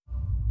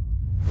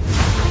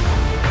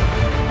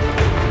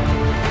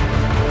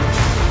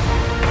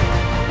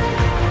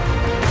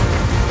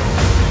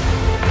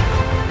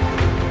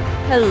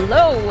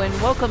Hello and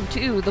welcome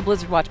to the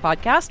Blizzard Watch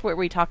podcast, where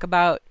we talk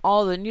about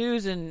all the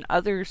news and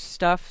other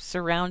stuff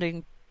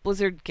surrounding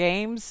Blizzard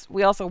games.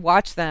 We also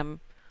watch them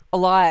a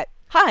lot.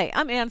 Hi,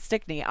 I'm Ann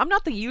Stickney. I'm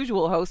not the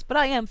usual host, but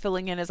I am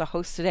filling in as a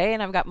host today,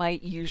 and I've got my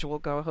usual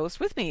co-host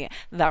with me.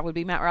 That would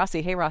be Matt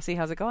Rossi. Hey Rossi,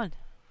 how's it going?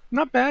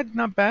 Not bad,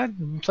 not bad.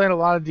 I'm playing a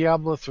lot of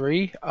Diablo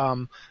 3.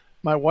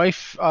 My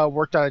wife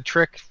worked out a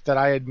trick that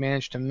I had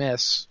managed to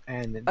miss,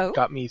 and it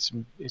got me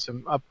some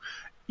up.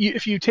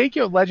 If you take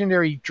your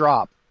legendary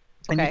drop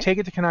and you take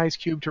it to Kanai's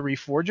Cube to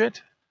reforge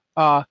it,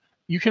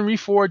 you can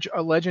reforge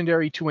a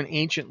legendary to an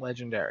ancient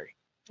legendary.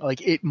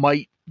 Like, it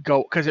might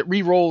go, because it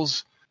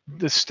re-rolls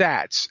the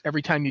stats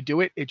every time you do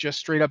it. It just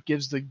straight up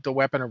gives the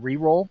weapon a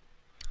re-roll.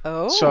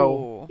 Oh.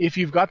 So if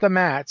you've got the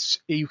mats,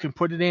 you can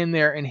put it in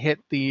there and hit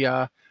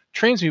the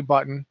transmute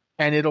button,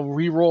 and it'll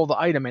re-roll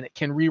the item, and it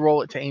can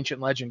re-roll it to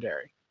ancient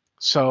legendary.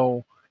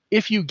 So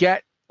if you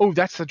get,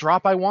 that's the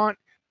drop I want,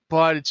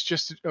 but it's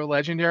just a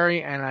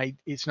legendary, and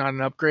it's not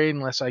an upgrade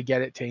unless I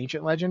get it to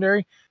ancient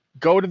legendary,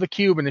 go to the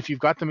cube, and if you've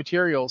got the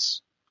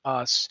materials,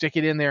 stick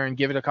it in there and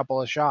give it a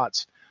couple of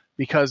shots,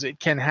 because it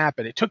can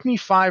happen. It took me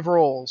 5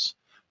 rolls,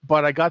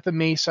 but I got the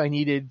mace I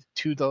needed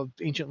to the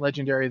ancient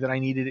legendary that I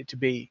needed it to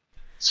be,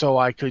 so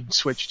I could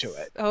switch to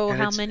it. Oh,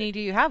 how many do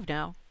you have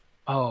now?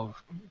 Oh,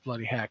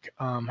 bloody heck.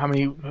 How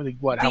many,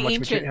 what, the how much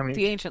ancient, material? How many?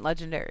 The ancient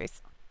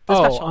legendaries. The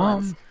special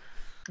ones.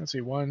 Let's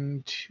see,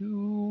 1,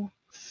 2,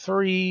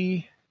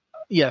 3.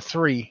 Yeah,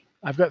 3.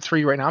 I've got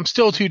 3 right now. I'm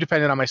still too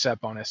dependent on my set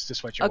bonus to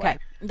switch away. Okay,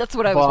 that's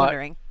what I was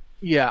wondering.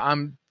 Yeah,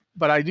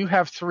 but I do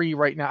have 3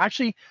 right now.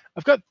 Actually,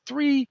 I've got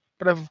 3,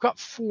 but I've got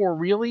 4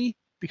 really,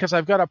 because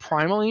I've got a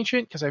Primal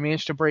Ancient, because I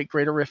managed to break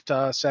Greater Rift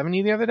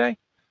 70 the other day,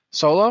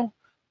 solo,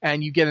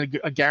 and you get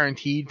a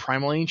guaranteed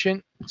Primal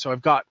Ancient. So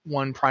I've got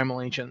 1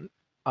 Primal Ancient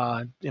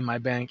in my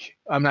bank.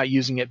 I'm not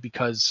using it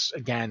because,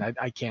 again,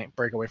 I can't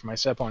break away from my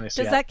set bonus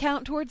Does yet. that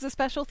count towards the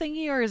special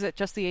thingy, or is it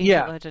just the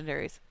ancient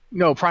legendaries?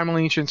 No, Primal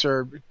Ancients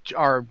are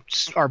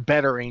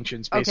better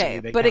Ancients, basically.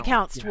 Okay, but it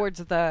counts towards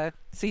the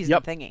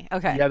season thingy.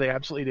 Okay. Yeah, they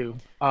absolutely do.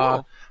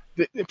 Cool.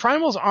 The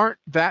Primals aren't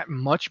that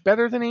much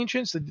better than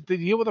Ancients. The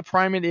deal with the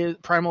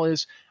Primal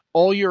is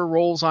all your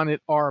rolls on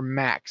it are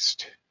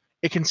maxed.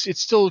 It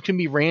still can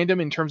be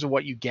random in terms of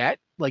what you get.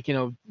 Like,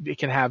 it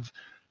can have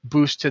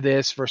boost to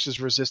this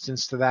versus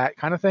resistance to that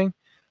kind of thing.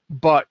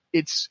 But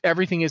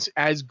everything is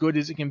as good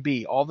as it can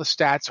be. All the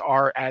stats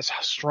are as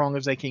strong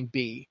as they can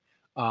be.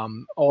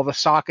 All the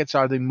sockets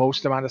are the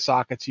most amount of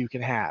sockets you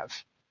can have.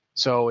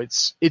 So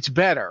it's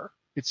better.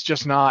 It's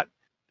just not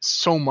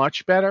so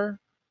much better.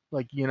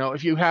 Like,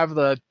 if you have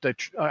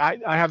I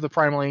have the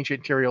Primal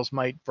Ancient Tyrael's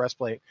Might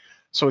breastplate.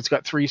 So it's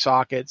got 3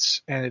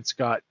 sockets, and it's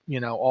got,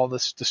 all the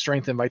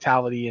strength and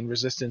vitality and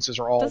resistances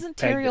are all. Doesn't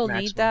Tyrael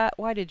need that?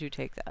 Why did you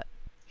take that?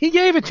 He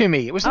gave it to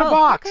me. It was in a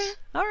box. Okay.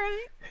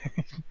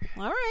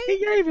 All right. He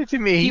gave it to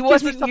me. He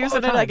wasn't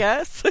using it, I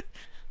guess.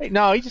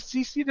 No,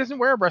 he doesn't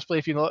wear a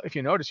breastplate. If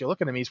you notice, you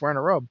look at him, he's wearing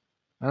a robe.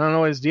 I don't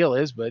know what his deal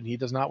is, but he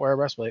does not wear a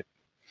breastplate.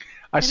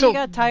 He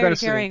got tired of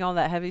carrying all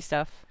that heavy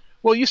stuff.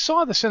 Well, you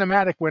saw the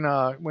cinematic when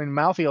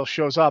Malthael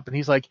shows up, and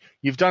he's like,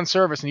 "You've done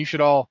service, and you should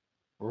all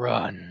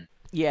run."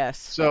 Yes.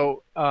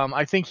 So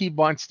I think he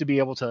wants to be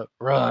able to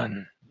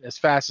run as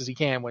fast as he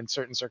can when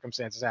certain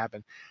circumstances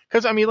happen.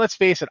 Because, let's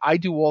face it, I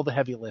do all the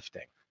heavy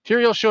lifting.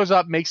 Tyrael shows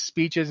up, makes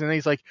speeches, and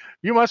he's like,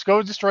 "You must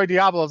go destroy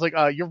Diablo." I was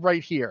like, "You're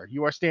right here.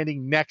 You are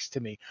standing next to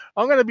me.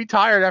 I'm going to be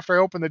tired after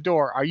I open the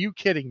door. Are you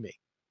kidding me?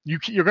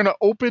 You're going to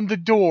open the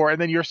door,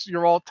 and then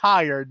you're all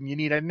tired, and you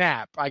need a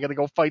nap. I got to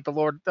go fight the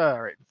Lord."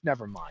 All right,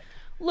 never mind.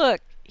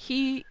 Look,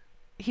 he's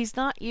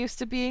not used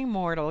to being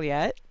mortal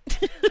yet.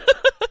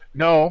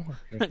 No.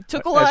 It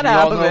took a lot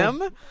out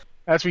of him.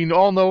 As we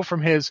all know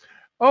from his,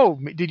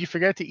 did you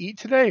forget to eat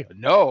today?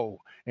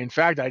 No. In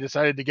fact, I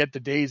decided to get the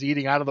day's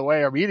eating out of the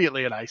way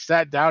immediately, and I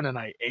sat down and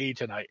I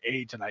ate and I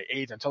ate and I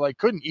ate until I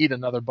couldn't eat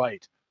another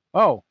bite.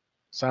 Oh,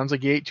 sounds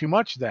like you ate too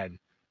much then.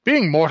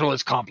 Being mortal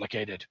is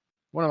complicated.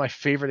 One of my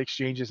favorite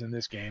exchanges in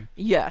this game.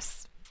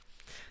 Yes.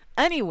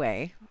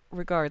 Anyway,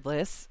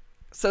 regardless,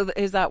 so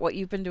is that what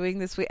you've been doing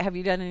this week? Have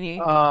you done any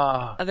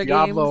other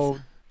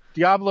games?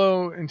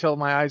 Diablo until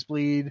my eyes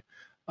bleed.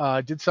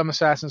 Did some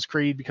Assassin's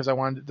Creed because I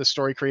wanted the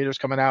story creators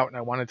coming out, and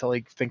I wanted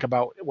to think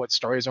about what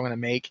stories I'm going to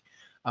make.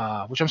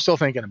 Which I'm still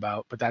thinking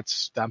about, but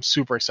I'm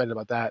super excited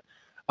about that.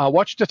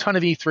 Watched a ton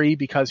of E3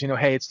 because,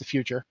 hey, it's the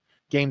future.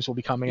 Games will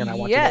be coming, and I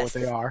want to know what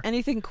they are.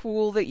 Anything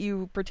cool that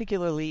you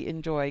particularly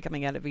enjoy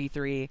coming out of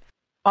E3?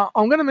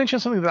 I'm going to mention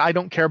something that I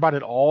don't care about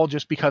at all,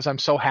 just because I'm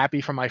so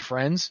happy for my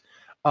friends.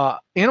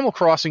 Animal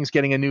Crossing is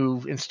getting a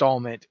new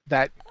installment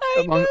that,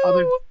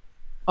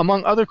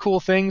 among other cool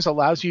things,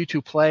 allows you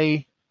to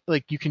play,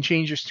 you can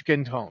change your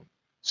skin tone.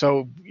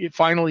 So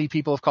finally,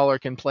 people of color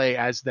can play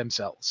as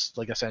themselves.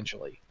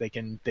 Essentially, they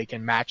can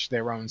match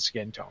their own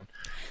skin tone.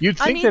 You'd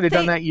think that had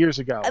done that years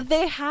ago.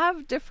 They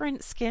have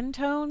different skin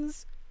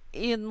tones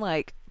in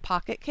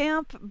Pocket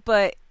Camp,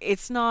 but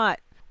it's not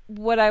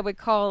what I would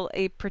call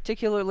a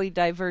particularly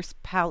diverse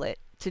palette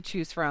to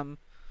choose from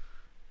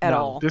at No,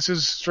 all. this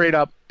is straight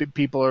up.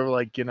 People are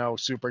like,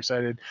 super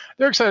excited.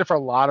 They're excited for a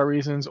lot of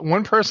reasons.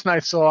 One person I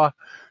saw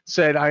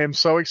said, "I am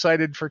so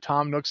excited for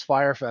Tom Nook's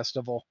Fire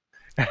Festival."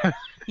 It's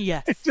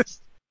Yes.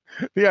 just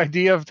the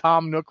idea of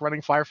Tom Nook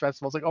running Fire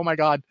Festival. It's like, oh my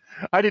god,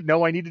 I didn't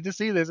know I needed to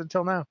see this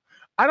until now.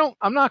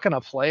 I'm not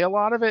gonna play a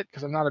lot of it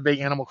because I'm not a big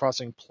Animal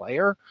Crossing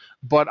player,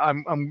 but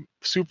I'm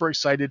super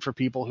excited for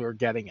people who are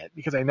getting it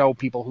because I know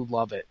people who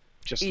love it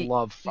just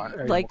love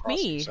Animal Like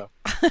Crossing. me. So,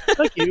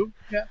 like you,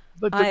 yeah,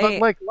 but I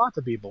like lots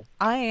of people.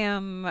 I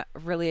am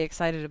really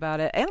excited about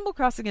it. Animal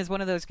Crossing is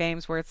one of those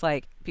games where it's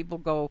like people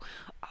go,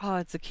 "Oh,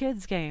 it's a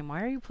kids game.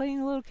 Why are you playing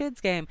a little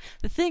kids game?"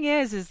 The thing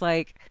is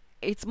like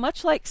it's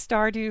much like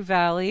Stardew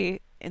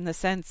Valley in the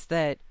sense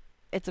that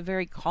it's a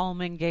very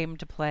calming game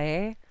to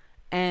play,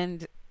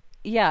 and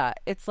yeah,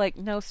 it's like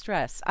no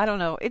stress. I don't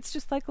know. It's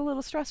just like a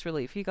little stress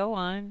relief. You go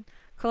on,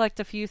 collect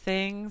a few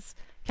things,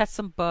 catch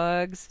some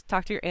bugs,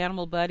 talk to your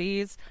animal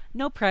buddies.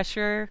 No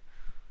pressure.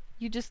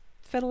 You just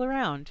fiddle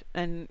around,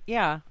 and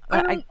yeah,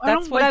 I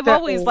that's don't what like I've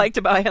that always whole. liked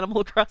about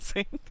Animal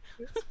Crossing.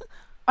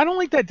 I don't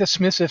like that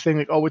dismissive thing,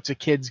 like, oh, it's a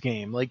kids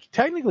game. Like,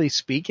 technically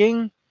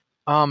speaking,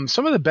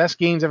 some of the best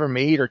games ever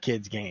made are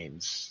kids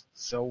games.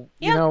 So,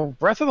 Yeah,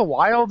 Breath of the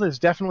Wild is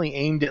definitely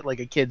aimed at like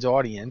a kids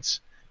audience,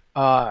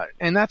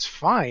 and that's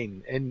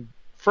fine. And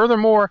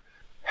furthermore,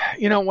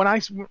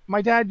 when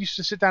my dad used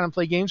to sit down and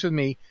play games with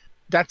me,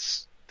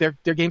 that's they're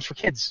games for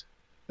kids.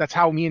 That's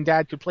how me and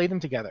dad could play them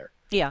together.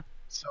 yeah.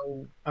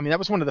 So, I mean, that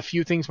was one of the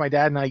few things my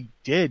dad and I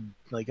did,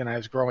 like, when I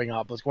was growing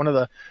up. It was one of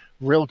the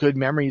real good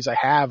memories I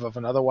have of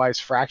an otherwise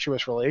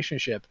fractious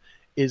relationship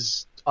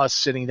is us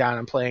sitting down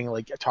and playing,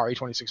 like, Atari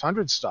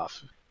 2600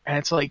 stuff. And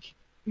it's like,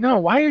 no,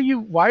 why are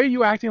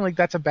you acting like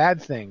that's a bad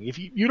thing? If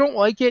you don't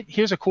like it,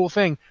 here's a cool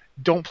thing.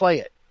 Don't play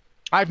it.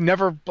 I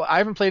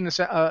haven't played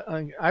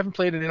I haven't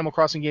played an Animal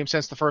Crossing game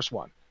since the first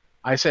one.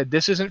 I said,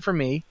 this isn't for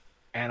me,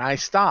 and I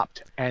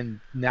stopped. And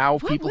now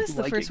What people was who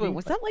the like first it, one?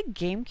 Was that like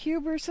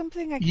GameCube or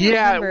something? I can't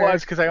yeah, it remember.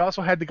 was because I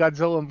also had the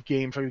Godzilla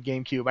game for the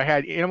GameCube. I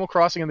had Animal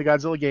Crossing and the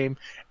Godzilla game,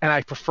 and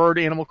I preferred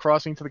Animal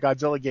Crossing to the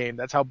Godzilla game.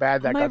 That's how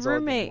bad that My Godzilla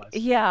game roommate, was.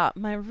 yeah,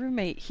 my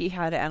roommate, he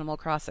had Animal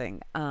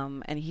Crossing,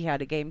 and he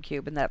had a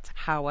GameCube, and that's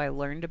how I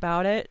learned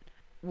about it,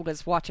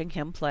 was watching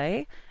him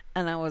play,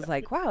 and I was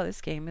like, wow,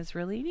 this game is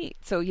really neat.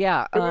 So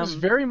yeah, It was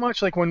very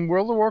much like when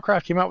World of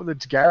Warcraft came out with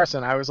its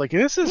Garrison. I was like,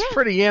 this is yeah,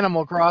 pretty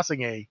Animal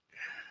Crossing-y.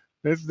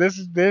 There's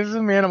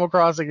some Animal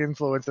Crossing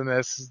influence in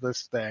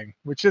this thing,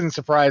 which isn't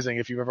surprising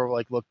if you've ever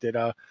like looked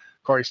at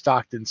Corey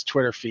Stockton's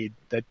Twitter feed.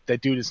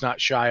 That dude is not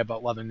shy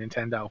about loving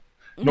Nintendo,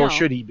 nor no.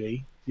 should he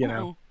be,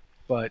 Mm-mm.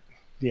 But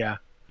yeah,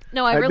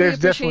 No, I really there's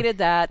definitely. appreciated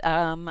that.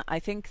 I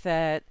think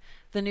that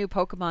the new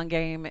Pokemon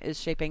game is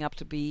shaping up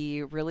to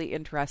be really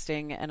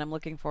interesting, and I'm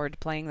looking forward to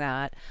playing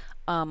that.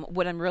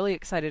 What I'm really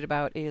excited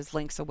about is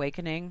Link's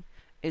Awakening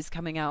is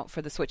coming out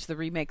for the Switch, the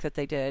remake that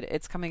they did.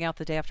 It's coming out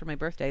the day after my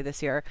birthday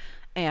this year.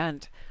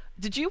 And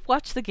did you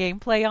watch the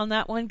gameplay on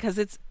that one? Because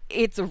it's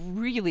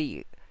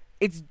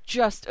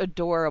just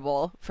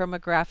adorable from a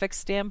graphics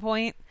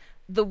standpoint.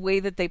 The way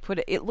that they put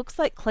it, it looks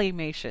like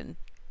claymation.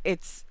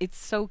 It's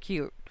so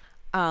cute.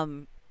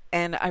 Um,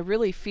 and I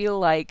really feel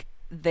like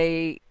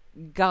they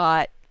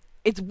got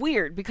it's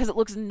weird because it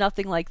looks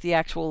nothing like the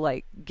actual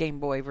like Game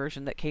Boy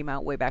version that came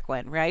out way back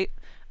when, right?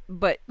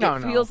 But No,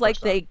 no, of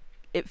course not.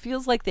 it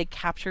feels like they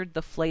captured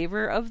the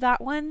flavor of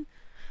that one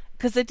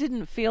because it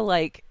didn't feel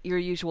like your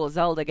usual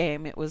Zelda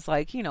game. It was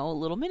like, a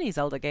little mini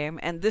Zelda game,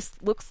 and this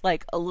looks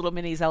like a little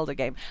mini Zelda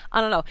game.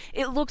 I don't know.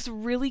 It looks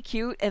really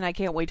cute, and I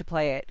can't wait to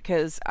play it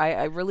because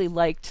I really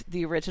liked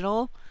the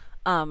original.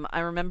 I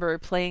remember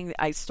playing.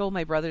 I stole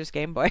my brother's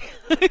Game Boy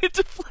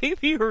to play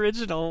the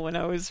original when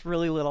I was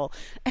really little,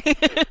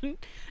 and,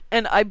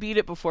 and I beat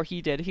it before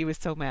he did. He was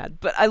so mad,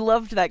 but I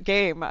loved that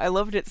game. I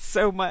loved it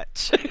so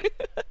much.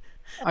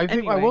 I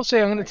think I Anyway, will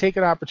say I'm going to take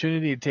an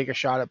opportunity to take a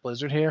shot at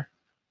Blizzard here.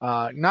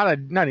 Not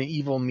an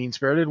evil, mean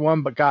spirited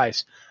one, but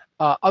guys,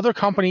 other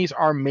companies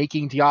are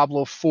making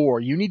Diablo 4.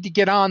 You need to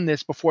get on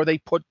this before they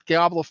put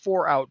Diablo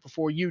 4 out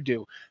before you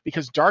do,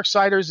 because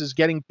Darksiders is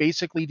getting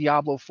basically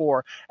Diablo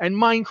 4, and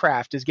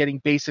Minecraft is getting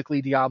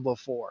basically Diablo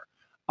 4.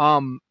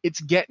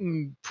 It's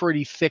getting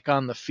pretty thick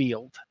on the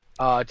field.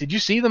 Did you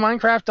see the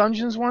Minecraft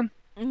Dungeons one?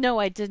 no,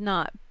 I did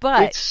not.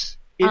 But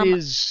It um,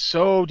 is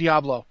so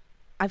Diablo.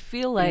 I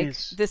feel It like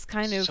is this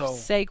kind of so.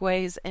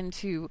 segues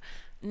into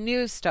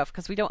news stuff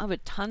because we don't have a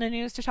ton of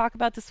news to talk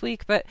about this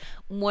week, but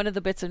one of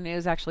the bits of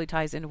news actually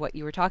ties into what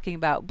you were talking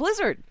about.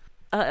 Blizzard,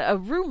 a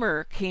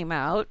rumor came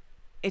out.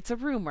 It's a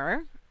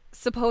rumor,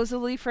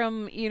 supposedly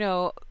from,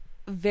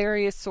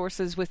 various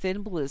sources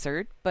within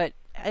Blizzard, but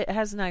it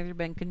has neither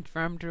been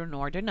confirmed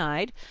nor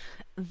denied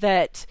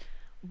that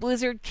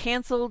Blizzard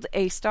canceled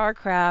a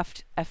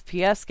StarCraft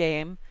FPS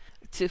game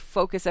to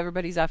focus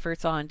everybody's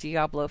efforts on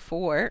Diablo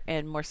 4,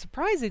 and more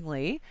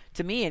surprisingly,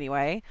 to me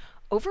anyway,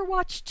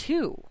 Overwatch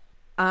 2,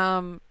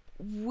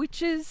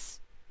 which is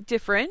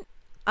different.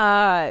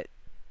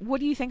 What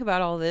do you think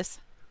about all this?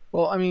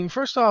 Well, I mean,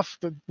 first off,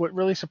 what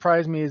really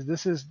surprised me is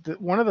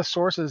one of the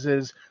sources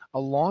is a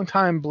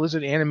longtime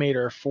Blizzard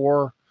animator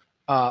for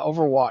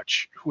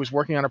Overwatch, who was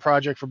working on a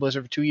project for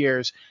Blizzard for 2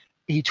 years.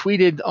 He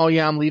tweeted, "Oh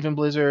yeah, I'm leaving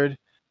Blizzard.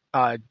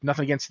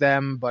 Nothing against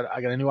them, but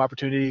I got a new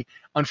opportunity.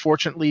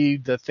 Unfortunately,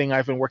 the thing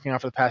I've been working on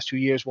for the past 2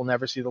 years will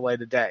never see the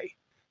light of day."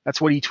 That's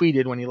what he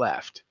tweeted when he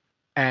left.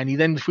 And he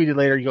then tweeted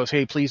later, he goes,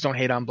 "Hey, please don't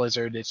hate on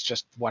Blizzard. It's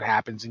just what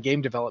happens in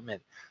game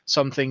development.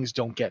 Some things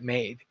don't get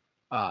made."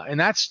 And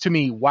that's, to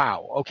me,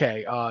 wow.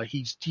 Okay,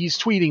 he's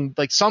tweeting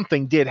like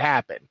something did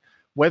happen.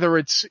 Whether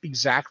it's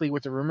exactly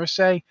what the rumors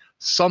say,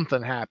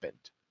 something happened.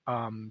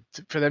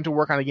 For them to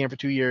work on a game for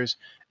 2 years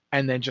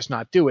and then just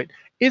not do it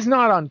is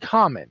not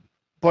uncommon,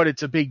 but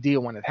it's a big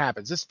deal when it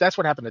happens. That's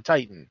what happened to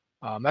Titan.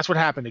 That's what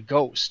happened to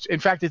Ghost. In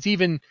fact, it's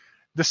even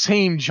the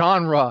same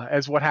genre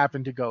as what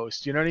happened to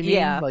Ghost. You know what I mean?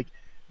 Yeah. Like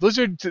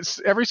Blizzard,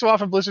 every so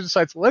often Blizzard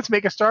decides, let's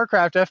make a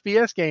StarCraft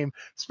FPS game,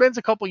 spends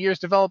a couple years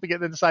developing it,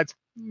 and then decides,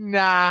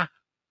 nah,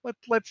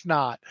 let's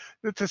not.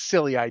 It's a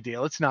silly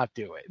idea. Let's not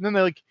do it. And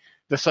then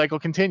the cycle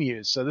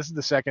continues. So this is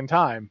the second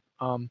time.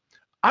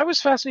 I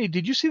was fascinated.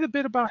 Did you see the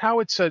bit about how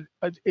it's a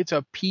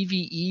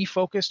PvE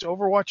focused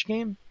Overwatch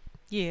game?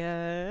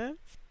 Yes.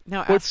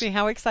 Now ask me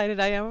how excited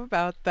I am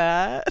about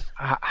that.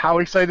 How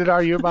excited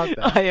are you about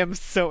that? I am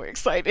so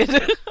excited.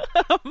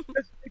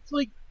 It's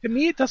like, to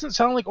me, it doesn't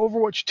sound like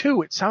Overwatch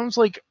 2. It sounds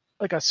like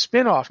a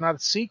spin-off, not a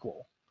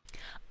sequel.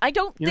 I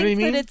don't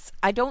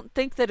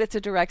think that it's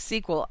a direct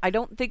sequel. I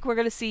don't think we're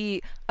going to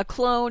see a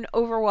clone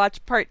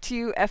Overwatch Part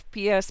 2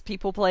 FPS,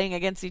 people playing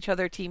against each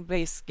other,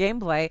 team-based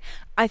gameplay.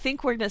 I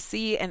think we're going to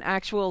see an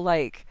actual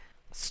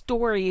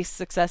story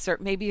successor,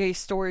 maybe a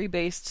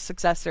story-based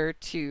successor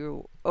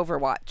to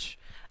Overwatch.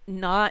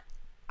 I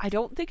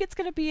don't think it's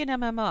going to be an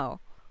MMO.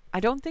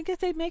 I don't think that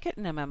they'd make it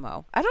an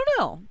MMO. I don't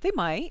know. They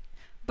might,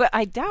 but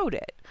I doubt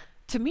it.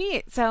 To me,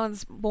 it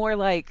sounds more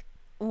like,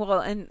 well,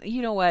 and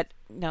you know what?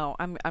 No,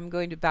 I'm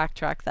going to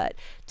backtrack that.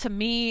 To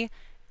me,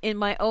 in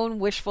my own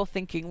wishful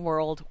thinking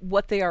world,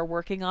 what they are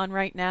working on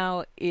right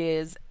now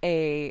is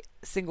a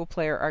single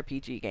player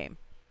RPG game.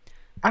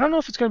 I don't know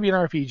if it's going to be an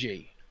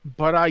RPG,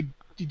 but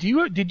did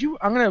you?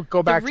 I'm going to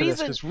go back to this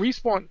because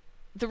Respawn.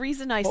 The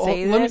reason I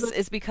say this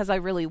is because I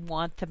really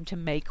want them to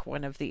make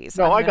one of these.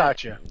 No, I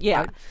got you.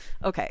 Yeah.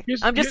 Okay.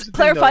 I'm just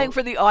clarifying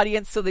for the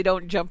audience so they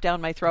don't jump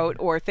down my throat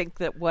or think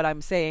that what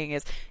I'm saying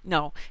is,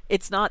 no,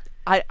 it's not.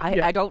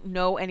 I don't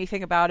know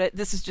anything about it.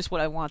 This is just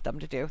what I want them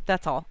to do.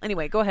 That's all.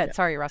 Anyway, go ahead. Yeah.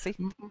 Sorry, Rossi.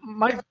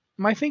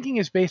 My thinking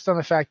is based on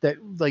the fact that,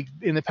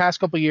 in the past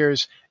couple of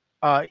years,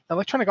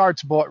 Electronic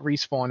Arts bought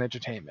Respawn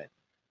Entertainment.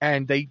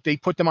 And they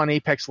put them on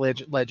Apex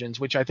Legends,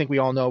 which I think we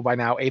all know by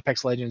now.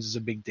 Apex Legends is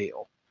a big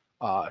deal.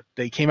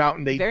 They came out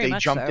and they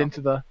jumped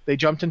into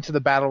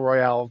the battle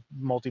royale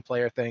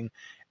multiplayer thing,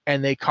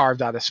 and they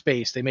carved out a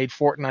space. They made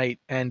Fortnite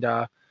and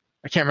I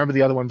can't remember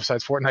the other one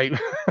besides Fortnite,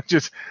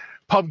 just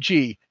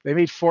PUBG. They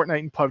made Fortnite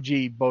and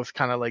PUBG both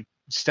kind of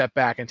step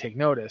back and take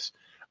notice.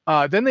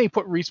 Then they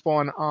put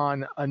Respawn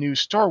on a new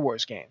Star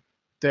Wars game.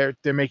 They're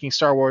making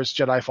Star Wars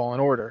Jedi Fallen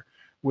Order,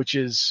 which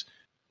is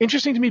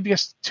interesting to me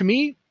because to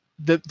me,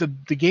 the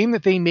game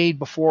that they made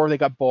before they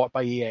got bought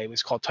by EA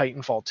was called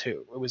Titanfall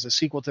 2. It was a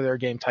sequel to their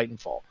game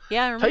Titanfall.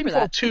 Yeah, I remember Titanfall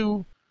that.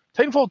 2,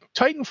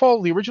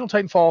 Titanfall, the original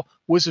Titanfall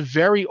was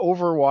very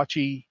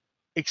Overwatchy,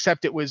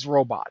 except it was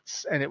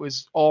robots and it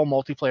was all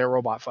multiplayer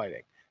robot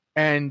fighting.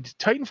 And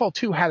Titanfall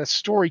 2 had a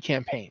story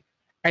campaign.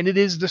 And it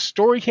is the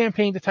story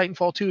campaign to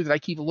Titanfall 2 that I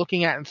keep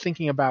looking at and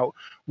thinking about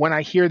when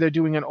I hear they're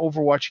doing an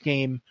Overwatch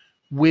game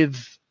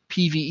with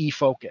PvE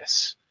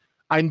focus.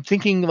 I'm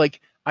thinking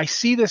I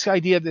see this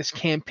idea of this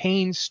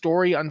campaign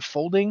story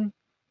unfolding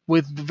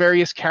with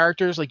various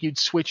characters, you'd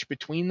switch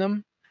between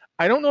them.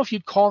 I don't know if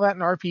you'd call that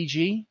an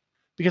RPG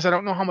because I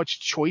don't know how much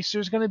choice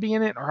there's going to be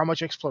in it or how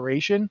much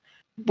exploration,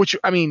 which,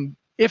 I mean,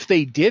 if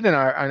they did an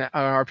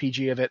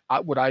RPG of it,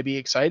 would I be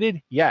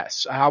excited?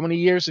 Yes. How many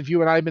years have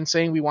you and I been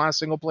saying we want a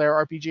single player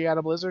RPG out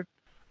of Blizzard?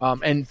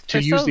 And to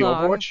use the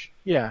Overwatch?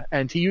 Yeah.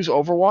 And to use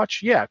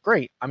Overwatch? Yeah,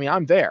 great. I mean,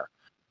 I'm there.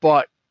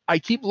 But I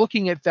keep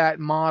looking at that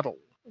model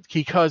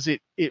because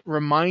it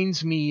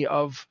reminds me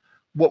of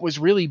what was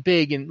really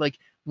big. And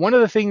one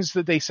of the things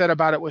that they said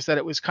about it was that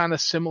it was kind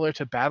of similar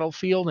to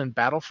Battlefield and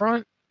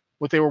Battlefront.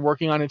 What they were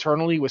working on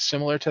internally was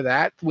similar to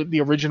that. With the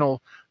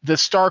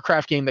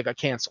StarCraft game that got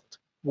canceled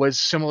was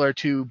similar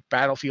to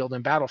Battlefield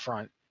and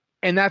Battlefront.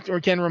 And that,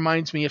 again,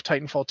 reminds me of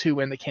Titanfall 2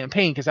 and the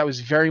campaign, because that was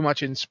very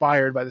much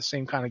inspired by the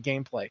same kind of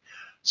gameplay.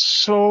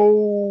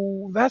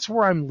 So that's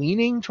where I'm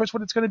leaning towards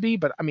what it's going to be.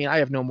 But, I mean, I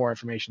have no more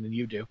information than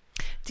you do.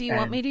 Do you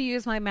want me to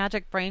use my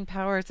magic brain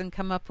powers and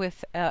come up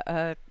with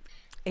a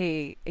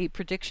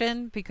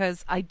prediction?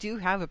 Because I do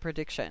have a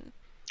prediction.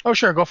 Oh,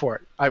 sure. Go for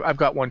it. I've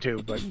got one,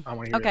 too, but I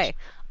want to hear yours.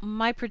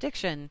 My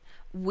prediction,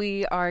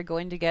 we are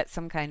going to get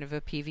some kind of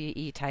a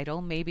PvE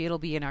title. Maybe it'll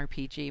be an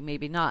RPG,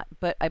 maybe not.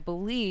 But I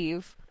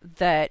believe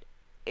that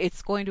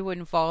it's going to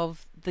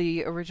involve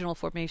the original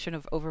formation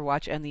of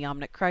Overwatch and the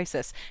Omnic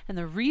Crisis. And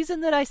the reason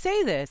that I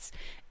say this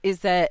is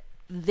that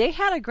they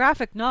had a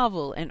graphic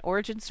novel, an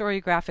origin story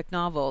graphic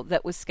novel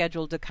that was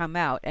scheduled to come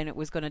out, and it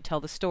was going to tell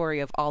the story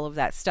of all of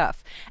that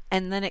stuff.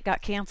 And then it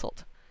got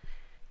canceled.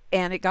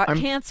 and it got I'm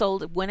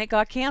canceled. When it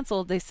got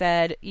canceled, they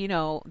said,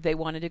 they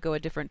wanted to go a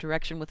different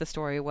direction with the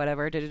story,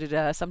 whatever. Da, da, da,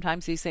 da.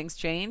 Sometimes these things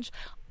change.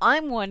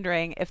 I'm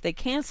wondering if they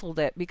canceled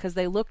it because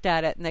they looked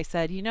at it and they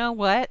said, you know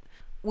what?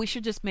 We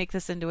should just make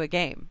this into a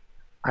game.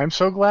 I'm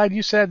so glad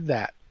you said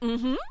that.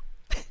 Mm-hmm.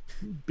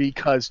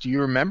 Because do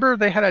you remember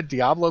they had a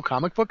Diablo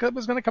comic book that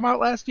was going to come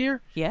out last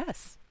year?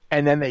 Yes.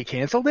 And then they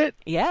canceled it?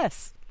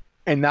 Yes.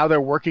 And now they're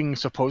working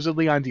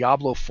supposedly on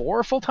Diablo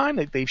 4 full time.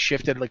 They've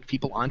shifted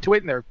people onto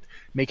it, and they're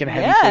making a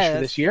heavy push for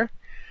this year.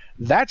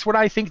 That's what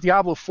I think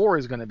Diablo 4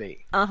 is going to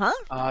be.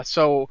 Uh-huh.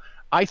 So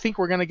I think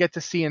we're going to get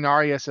to see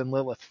Inarius and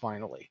Lilith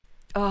finally.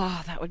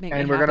 Oh, that would make me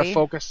And happy.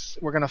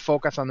 we're going to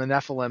focus on the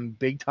Nephilim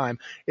big time.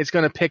 It's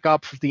going to pick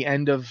up the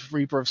end of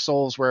Reaper of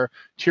Souls where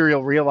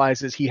Tyrael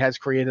realizes he has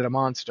created a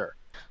monster.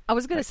 I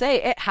was going to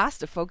say it has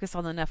to focus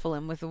on the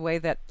Nephilim with the way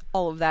that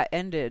all of that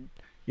ended.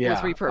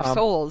 With Reaper of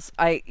Souls.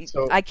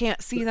 I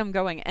can't see them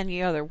going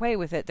any other way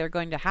with it. They're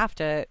going to have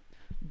to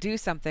do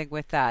something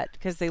with that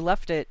because they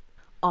left it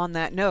on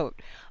that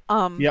note.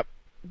 Yep.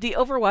 The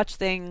Overwatch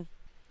thing,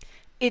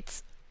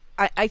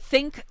 I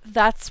think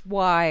that's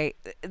why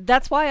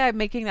I'm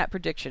making that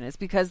prediction, is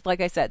because,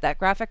 like I said, that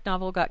graphic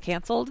novel got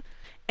canceled,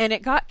 and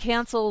it got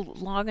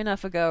canceled long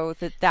enough ago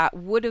that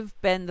would have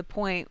been the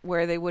point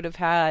where they would have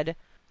had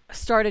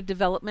started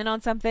development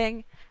on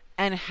something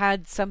and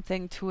had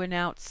something to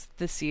announce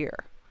this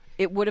year.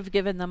 It would have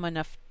given them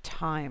enough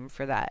time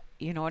for that.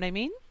 You know what I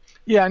mean?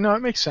 Yeah, no,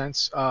 it makes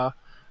sense.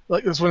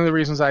 That's one of the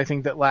reasons I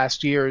think that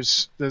last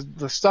year's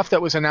the stuff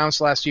that was announced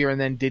last year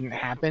and then didn't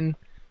happen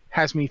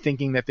has me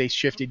thinking that they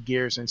shifted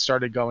gears and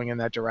started going in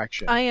that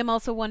direction. I am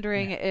also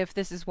wondering if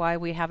this is why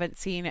we haven't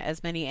seen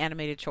as many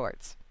animated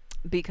shorts,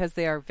 because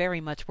they are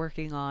very much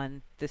working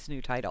on this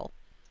new title.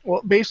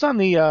 Well, based on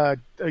the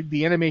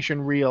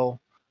animation reel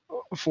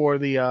for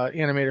the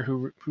animator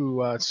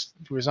who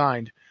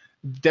resigned,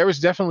 there was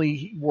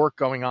definitely work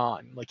going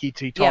on. Like he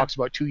talks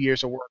about 2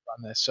 years of work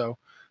on this, so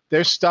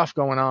there's stuff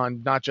going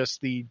on, not just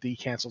the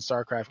canceled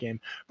StarCraft game.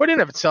 But in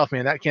and of itself,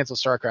 man, that canceled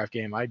StarCraft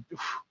game,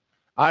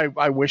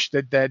 I wish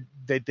that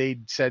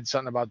they'd said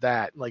something about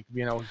that. Like,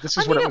 this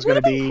is what it was going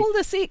to be. It would have been cool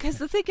to see, because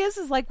the thing is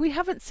like we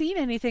haven't seen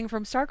anything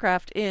from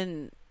StarCraft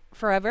in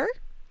forever.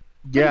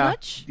 Yeah.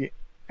 Much.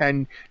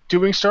 And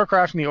doing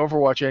StarCraft in the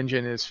Overwatch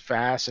engine is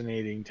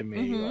fascinating to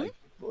me.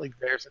 Mm-hmm. Like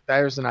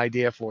there's an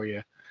idea for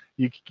you.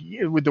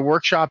 With the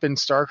workshop in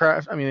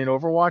StarCraft, in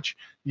Overwatch,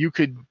 you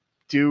could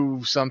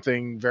do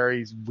something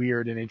very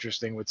weird and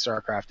interesting with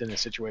StarCraft in a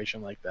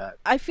situation like that.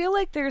 I feel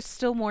like there's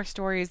still more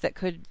stories that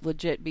could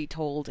legit be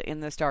told in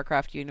the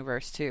StarCraft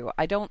universe too.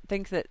 I don't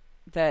think that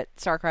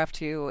StarCraft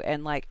 2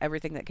 and like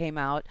everything that came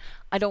out,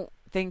 I don't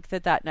think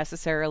that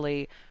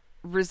necessarily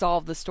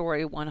resolved the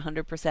story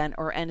 100%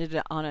 or ended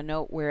it on a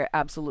note where it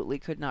absolutely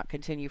could not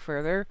continue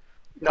further.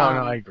 No,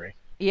 I agree.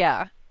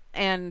 Yeah,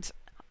 and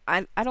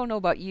I don't know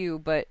about you,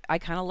 but I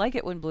kind of like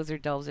it when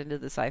Blizzard delves into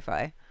the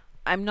sci-fi.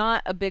 I'm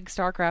not a big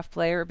StarCraft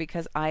player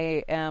because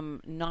I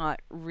am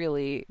not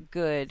really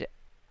good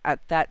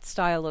at that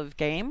style of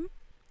game.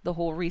 The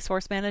whole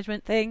resource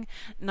management thing,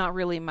 not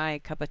really my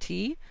cup of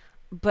tea.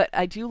 But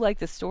I do like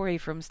the story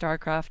from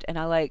StarCraft, and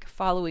I like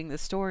following the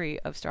story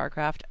of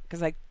StarCraft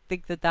because I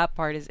think that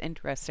part is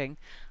interesting.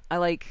 I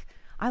like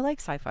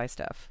sci-fi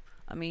stuff.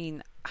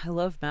 I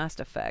love Mass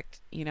Effect.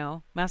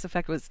 Mass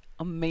Effect was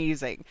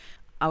amazing.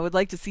 I would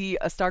like to see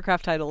a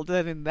StarCraft title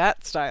done in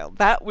that style.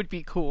 That would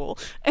be cool.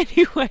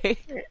 Anyway,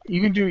 you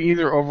can do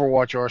either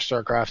Overwatch or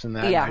StarCraft in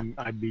that. Yeah.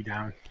 I'd be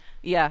down.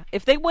 Yeah,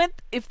 if they take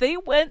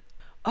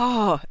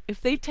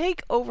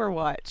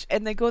Overwatch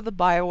and they go the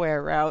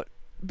BioWare route,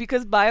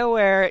 because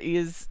BioWare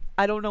is,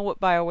 I don't know what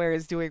BioWare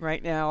is doing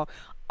right now.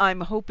 I'm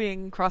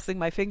hoping, crossing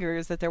my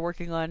fingers, that they're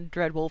working on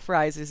Dreadwolf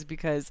Rises,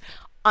 because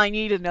I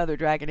need another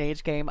Dragon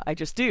Age game. I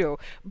just do.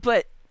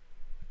 But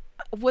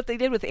what they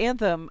did with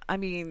Anthem,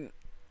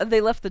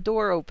 they left the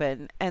door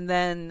open, and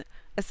then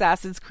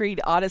Assassin's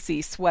Creed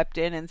Odyssey swept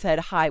in and said,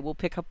 hi, we'll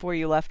pick up where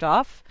you left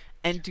off,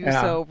 and do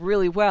so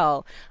really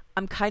well.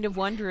 I'm kind of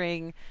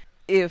wondering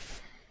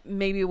if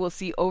maybe we'll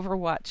see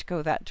Overwatch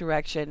go that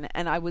direction,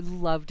 and I would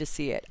love to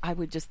see it. I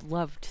would just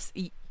love to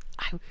see...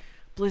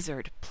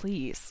 Blizzard,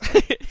 please.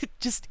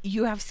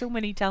 You have so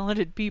many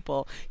talented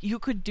people. You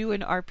could do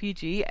an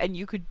RPG, and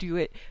you could do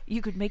it.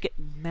 You could make it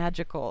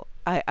magical.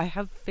 I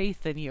have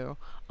faith in you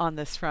on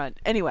this front.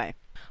 Anyway.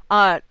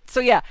 So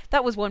yeah,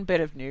 that was one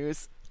bit of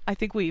news. I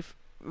think we've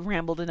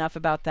rambled enough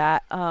about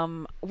that.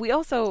 I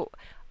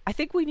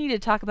think we need to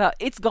talk about,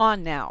 it's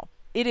gone now.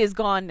 It is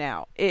gone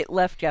now. It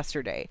left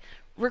yesterday.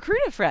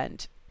 Recruit a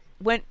Friend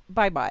went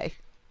bye-bye.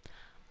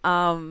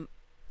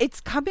 It's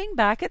coming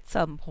back at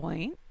some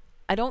point.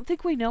 I don't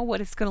think we know what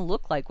it's going to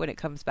look like when it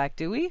comes back,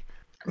 do we?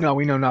 No,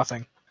 we know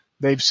nothing.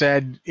 They've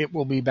said it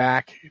will be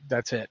back.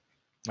 That's it.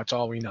 That's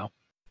all we know.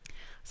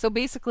 So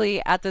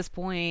basically, at this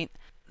point,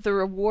 the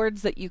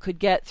rewards that you could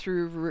get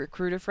through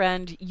Recruit a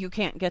Friend, you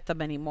can't get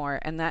them anymore.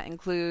 And that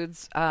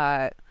includes,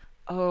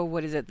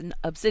 what is it? The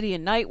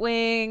Obsidian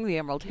Nightwing, the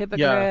Emerald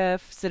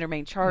Hippogriff,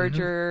 Cindermane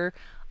Charger,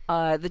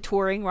 the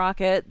Touring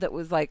Rocket that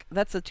was like,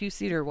 that's a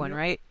 2-seater one,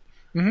 right?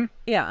 Hmm.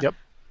 Yeah. Yep.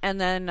 And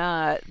then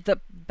the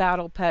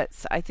battle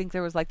pets, I think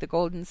there was like the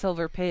golden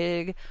silver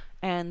pig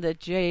and the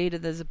jade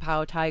and the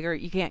Zapao tiger.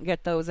 You can't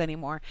get those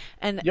anymore.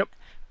 And Yep.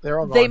 They're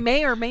all they gone.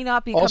 may or may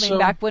not be coming Also,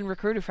 back when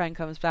Recruiter Friend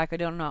comes back. I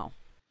don't know.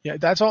 yeah,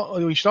 that's all.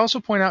 We should also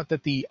point out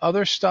that the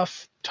other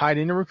stuff tied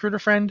into Recruiter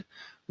Friend,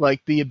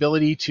 like the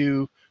ability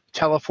to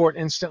teleport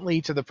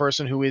instantly to the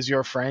person who is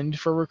your friend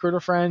for Recruiter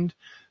Friend,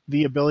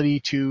 the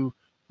ability to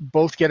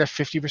both get a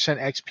 50%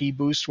 XP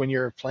boost when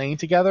you're playing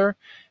together,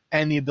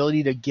 and the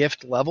ability to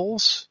gift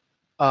levels.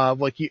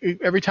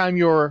 Every time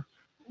your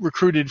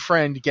recruited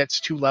friend gets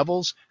 2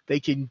 levels, they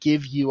can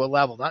give you a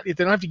level. Not They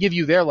don't have to give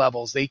you their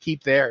levels; they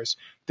keep theirs.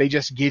 They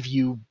just give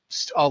you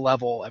a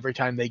level every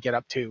time they get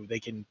up 2. They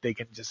can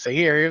just say,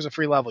 here's a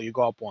free level. You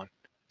go up 1.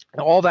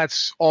 Now, all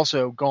that's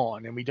also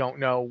gone, and we don't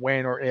know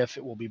when or if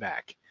it will be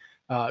back.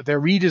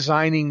 They're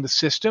redesigning the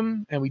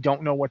system, and we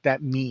don't know what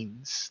that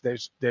means.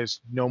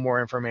 There's no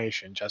more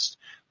information. Just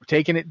we're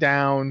taking it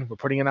down, we're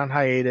putting it on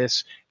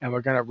hiatus, and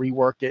we're going to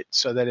rework it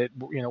so that it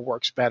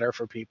works better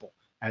for people.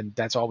 And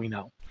that's all we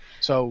know.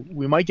 So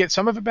we might get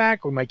some of it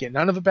back, we might get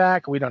none of it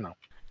back. We don't know.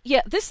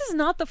 Yeah, this is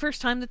not the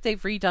first time that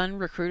they've redone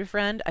Recruiter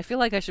Friend. I feel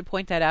like I should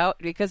point that out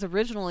because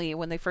originally,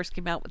 when they first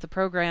came out with the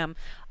program,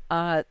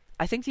 I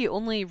think the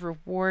only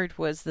reward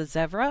was the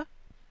Zevra. I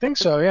think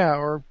so, yeah.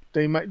 Or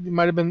they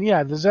might have been,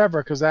 yeah, the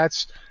Zebra, because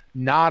that's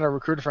not a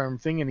Recruiter Farm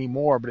thing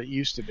anymore, but it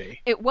used to be.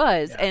 It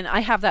was, Yeah. and I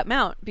have that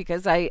mount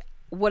because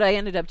what I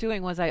ended up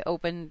doing was I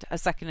opened a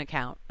second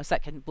account, a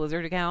second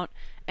Blizzard account,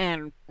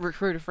 and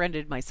Recruiter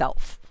Friended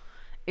myself.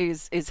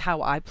 Is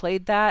how I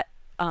played that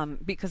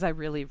because I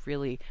really,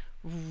 really,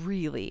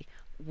 really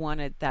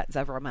wanted that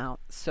Zevra mount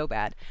so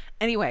bad.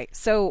 Anyway,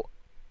 so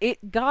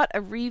it got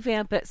a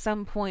revamp at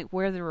some point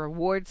where the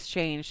rewards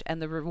changed and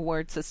the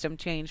reward system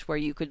changed where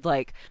you could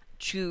like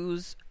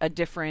choose a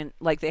different,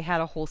 like they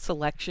had a whole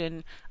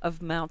selection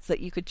of mounts that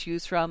you could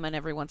choose from, and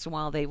every once in a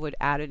while they would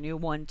add a new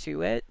one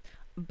to it.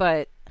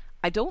 But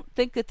I don't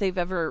think that they've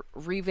ever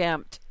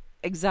revamped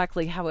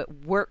exactly how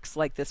it works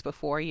like this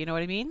before. You know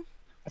what I mean?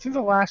 I think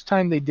the last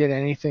time they did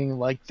anything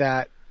like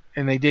that,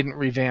 and they didn't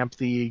revamp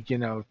the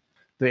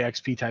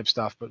XP type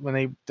stuff, but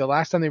the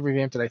last time they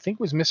revamped it, I think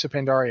was Mists of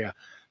Pandaria,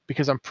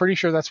 because I'm pretty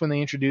sure that's when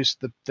they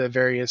introduced the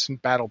various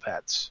battle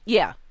pets.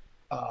 Yeah,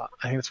 I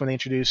think that's when they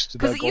introduced the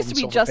because it gold used to and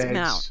be silver just pegs.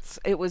 mounts.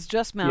 It was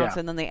just mounts, Yeah.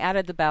 and then they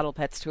added the battle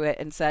pets to it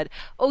and said,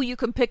 "Oh, you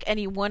can pick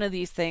any one of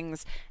these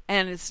things,"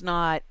 and it's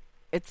not.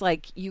 It's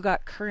like you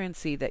got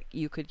currency that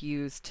you could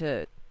use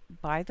to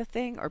buy the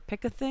thing or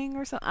pick a thing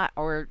or something.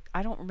 Or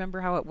I don't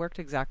remember how it worked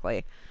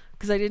exactly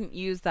because I didn't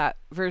use that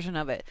version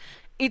of it.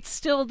 It's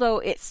still though.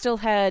 It still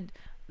had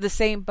the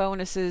same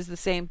bonuses, the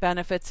same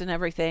benefits and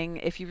everything.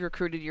 If you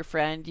recruited your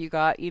friend, you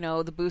got,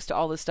 the boost to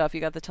all the stuff, you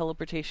got the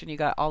teleportation, you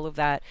got all of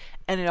that,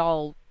 and it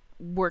all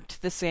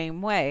worked the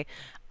same way.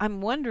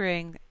 I'm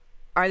wondering,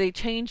 are they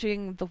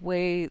changing the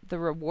way the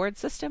reward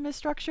system is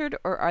structured,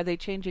 or are they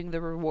changing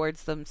the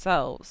rewards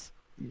themselves?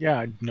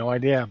 Yeah, no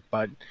idea,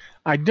 but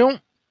I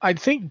don't. I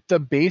think the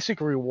basic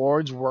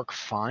rewards work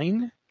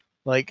fine.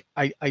 Like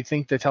I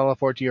think the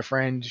teleport to your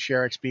friend,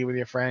 share XP with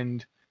your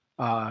friend,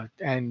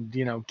 and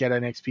get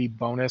an XP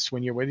bonus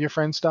when you're with your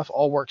friend stuff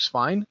all works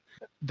fine.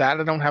 That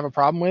I don't have a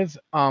problem with.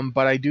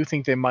 But I do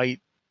think they might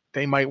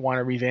want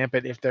to revamp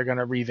it if they're going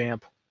to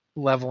revamp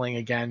leveling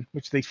again,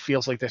 which they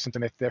feels like there's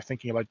something that they're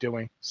thinking about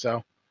doing.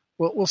 So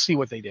we'll see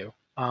what they do.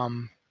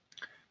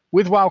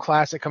 With WoW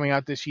Classic coming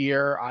out this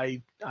year,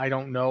 I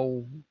don't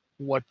know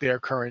what their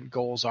current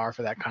goals are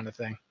for that kind of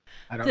thing.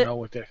 I don't The know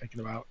what they're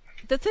thinking about.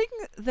 the thing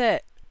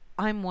that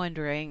I'm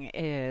wondering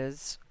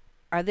is,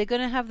 are they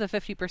going to have the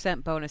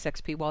 50% bonus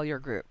XP while you're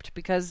grouped?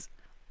 Because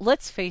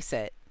let's face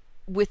it,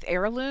 with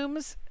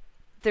heirlooms,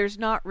 there's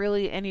not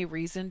really any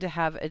reason to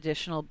have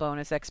additional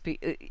bonus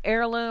XP.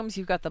 Heirlooms,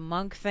 you've got the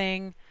monk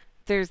thing.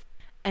 There's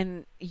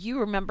and you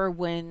remember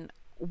when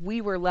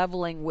we were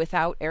leveling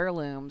without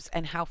heirlooms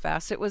and how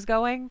fast it was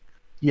going?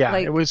 Yeah,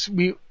 it Like was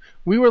we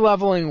were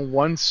leveling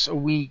once a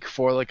week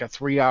for like a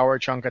 3 hour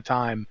chunk of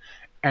time,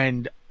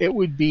 and it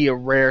would be a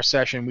rare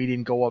session we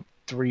didn't go up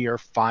 3 or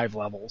 5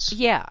 levels.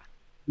 yeah,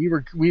 We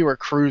were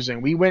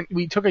cruising.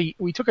 We took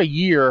a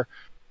year,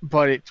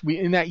 but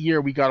in that year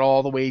we got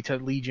all the way to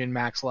Legion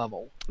max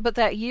level. but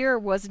that year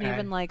wasn't even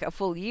And like a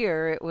full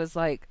year. It was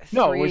like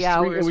no, 3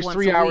 hours it was once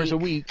 3 hours a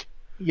week. week.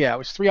 Yeah, it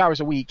was 3 hours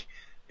a week.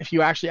 If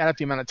you actually add up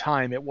the amount of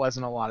time, it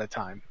wasn't a lot of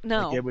time. Like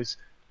No. it was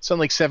something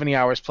like 70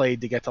 hours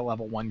played to get to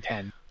level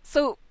 110.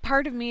 So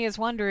part of me is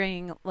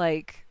wondering,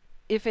 like,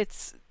 if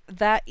it's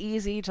that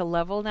easy to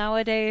level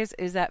nowadays,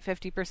 is that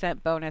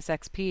 50% bonus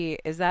XP,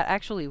 is that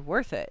actually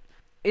worth it?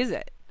 Is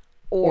it?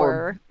 Or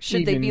Or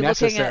should they even be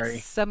looking at necessary.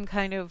 some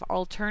kind of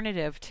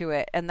alternative to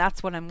it? And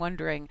that's what I'm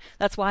wondering.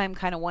 That's why I'm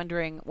kind of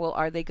wondering, well,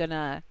 are they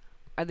gonna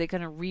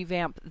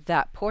revamp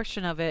that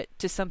portion of it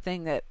to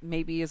something that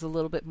maybe is a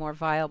little bit more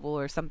viable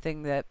or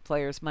something that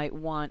players might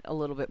want a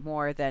little bit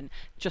more than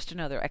just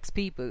another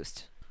XP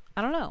boost?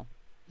 I don't know.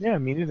 Yeah,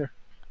 me neither.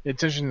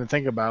 It's interesting to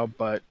think about,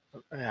 but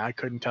I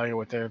couldn't tell you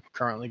what they're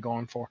currently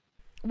going for.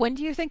 When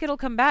do you think it'll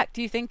come back?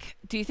 Do you think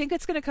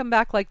it's going to come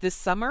back like this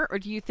summer, or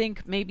do you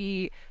think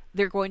maybe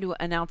they're going to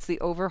announce the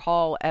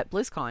overhaul at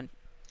BlizzCon?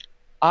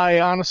 I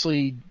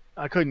honestly,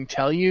 I couldn't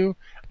tell you.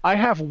 I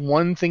have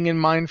one thing in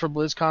mind for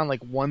BlizzCon,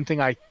 like one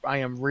thing I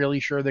am really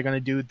sure they're going to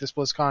do at this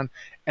BlizzCon,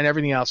 and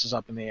everything else is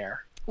up in the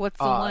air. What's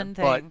the one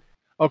But thing?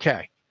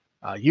 okay,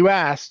 you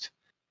asked.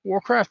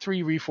 Warcraft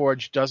 3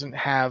 Reforged doesn't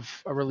have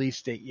a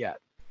release date yet.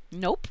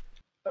 Nope.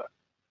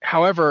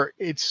 However,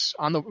 it's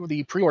on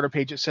the pre-order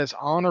page. It says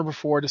on or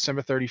before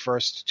December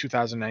 31st,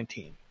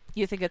 2019.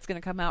 You think it's going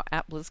to come out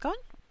at BlizzCon?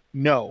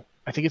 No,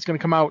 I think it's going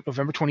to come out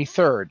November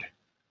 23rd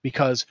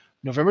because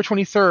November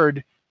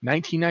 23rd,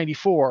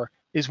 1994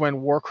 is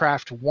when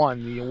Warcraft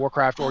 1, the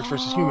Warcraft Orcs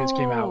vs. Humans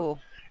came out. Oh,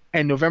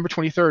 And November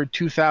 23rd,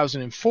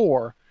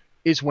 2004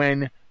 is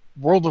when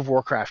World of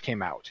Warcraft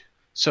came out.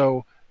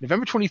 So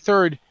November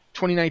 23rd,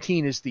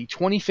 2019 is the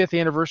 25th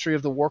anniversary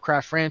of the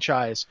Warcraft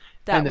franchise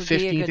that and the would be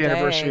a 15th good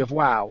anniversary day. of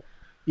WoW.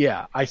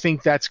 Yeah, I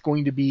think that's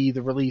going to be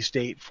the release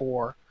date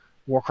for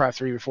Warcraft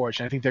 3 Reforged.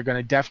 And I think they're going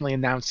to definitely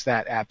announce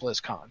that at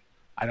BlizzCon.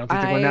 I don't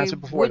think they're going to announce I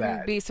it before wouldn't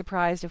that. be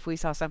surprised if we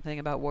saw something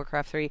about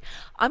Warcraft 3.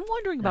 I'm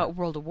wondering Yeah. about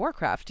World of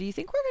Warcraft. Do you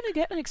think we're going to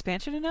get an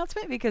expansion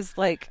announcement? Because,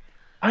 like,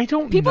 I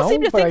don't people seem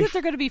know, to but think that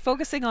they're going to be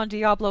focusing on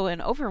Diablo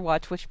and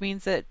Overwatch, which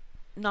means that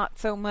not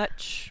so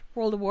much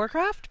World of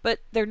Warcraft, but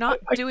they're not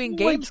I doing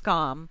feel like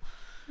Gamescom.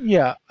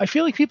 yeah, I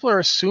feel like people are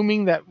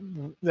assuming that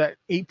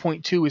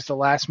 8.2 is the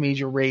last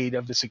major raid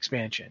of this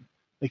expansion.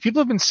 Like people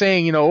have been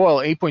saying, well,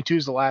 8.2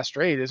 is the last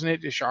raid, isn't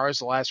it? Ishara is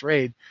the last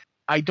raid.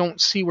 I don't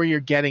see where you're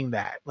getting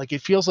that. Like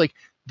it feels like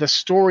the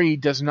story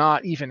does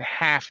not even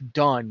half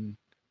done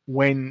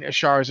when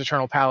Ashara's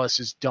Eternal Palace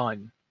is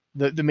done.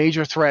 The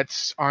major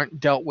threats aren't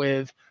dealt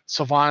with.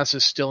 Sylvanas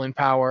is still in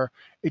power.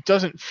 It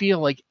doesn't feel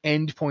like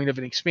end point of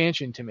an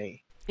expansion to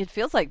me. It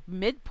feels like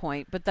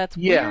midpoint, but that's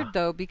Yeah. weird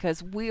though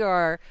because we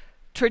are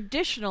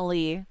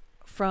traditionally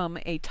from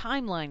a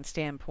timeline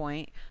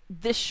standpoint,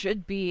 this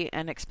should be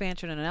an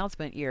expansion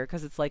announcement year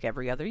because it's like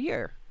every other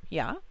year.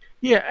 Yeah.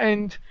 Yeah,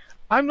 and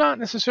I'm not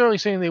necessarily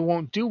saying they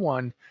won't do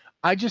one.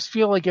 I just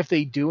feel like if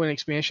they do an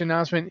expansion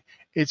announcement,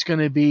 it's going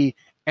to be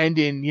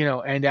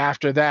and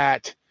after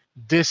that,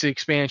 this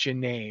expansion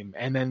name,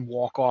 and then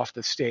walk off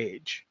the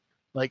stage.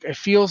 Like it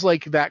feels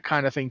like that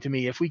kind of thing to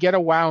me. If we get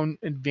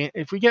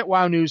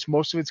WoW news,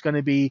 most of it's going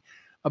to be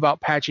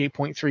about patch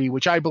 8.3,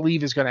 which I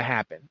believe is going to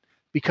happen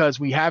because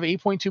we have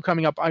 8.2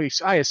 coming up.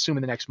 I assume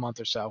in the next month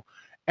or so,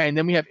 and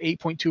then we have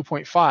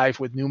 8.2.5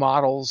 with new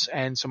models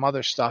and some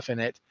other stuff in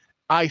it.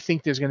 I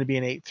think there's going to be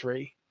an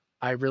 8.3.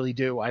 I really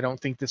do. I don't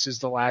think this is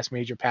the last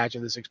major patch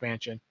of this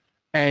expansion.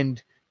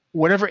 And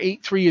whatever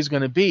 8.3 is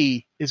going to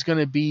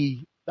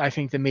be, I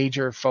think, the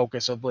major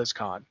focus of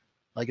BlizzCon.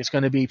 Like it's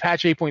going to be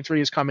patch 8.3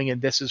 is coming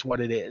and this is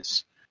what it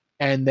is.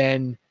 And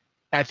then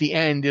at the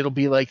end, it'll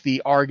be like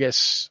the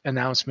Argus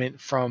announcement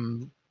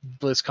from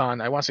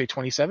BlizzCon, I want to say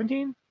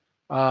 2017,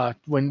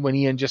 when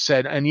Ian just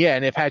said, and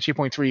at patch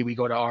 8.3, we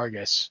go to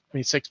Argus. I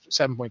mean,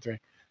 7.3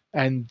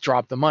 and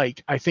drop the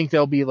mic. I think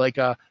there'll be like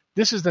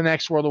this is the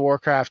next World of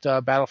Warcraft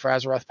Battle for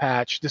Azeroth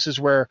patch. This is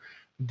where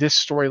this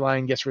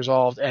storyline gets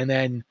resolved, and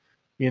then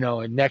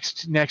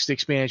next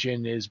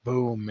expansion is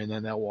boom, and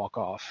then they'll walk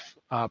off.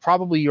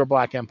 Probably your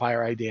Black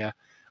Empire idea.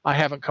 I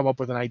haven't come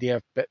up with an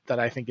idea that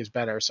I think is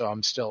better, so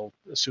I'm still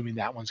assuming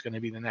that one's going to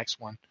be the next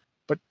one.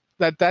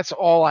 But that's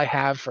all I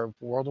have for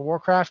World of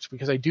Warcraft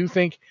because I do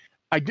think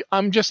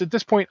I'm just at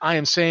this point. I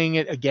am saying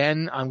it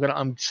again.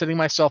 I'm setting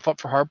myself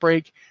up for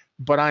heartbreak,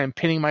 but I am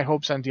pinning my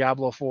hopes on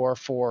Diablo 4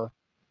 for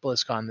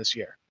BlizzCon this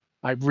year.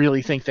 I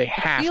really think they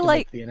have to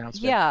make the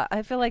announcement. Yeah,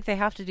 I feel like they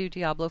have to do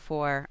Diablo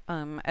 4.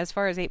 As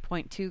far as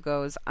 8.2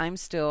 goes, I'm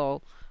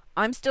still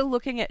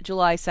looking at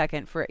July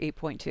 2nd for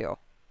 8.2.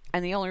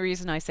 And the only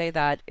reason I say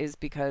that is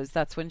because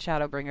that's when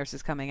Shadowbringers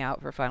is coming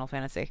out for Final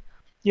Fantasy.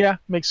 Yeah,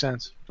 makes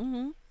sense.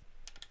 Hmm.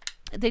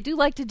 They do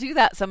like to do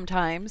that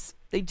sometimes.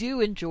 They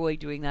do enjoy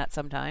doing that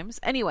sometimes.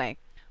 Anyway,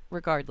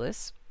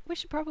 regardless, we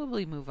should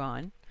probably move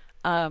on.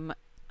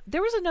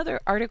 There was another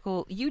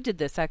article, you did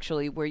this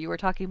actually, where you were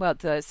talking about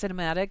the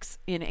cinematics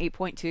in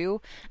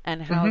 8.2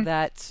 and how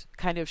that's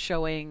kind of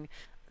showing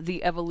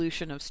the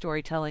evolution of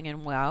storytelling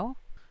in WoW.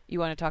 You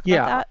want to talk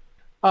about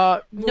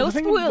that? No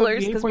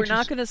spoilers because we're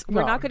not going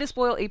to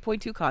spoil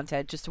 8.2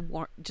 content. Just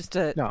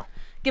to no.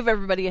 give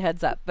everybody a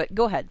heads up. But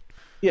go ahead.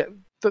 Yeah,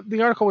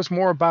 the article was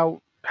more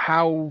about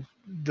how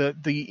the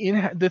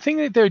thing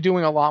that they're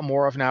doing a lot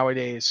more of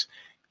nowadays.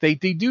 They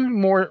do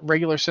more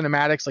regular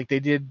cinematics, like they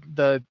did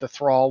the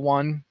Thrall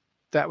one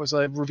that was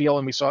a reveal,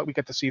 and we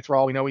got to see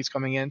Thrall. We know he's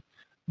coming in,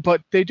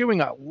 but they're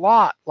doing a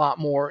lot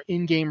more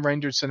in-game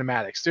rendered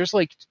cinematics. There's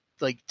like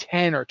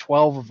 10 or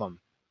 12 of them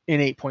in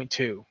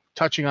 8.2,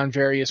 touching on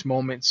various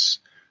moments,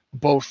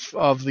 both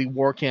of the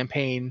war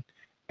campaign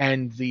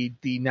and the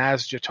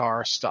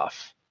Nazjatar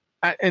stuff.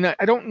 And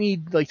I don't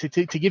need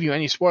to give you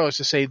any spoilers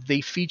to say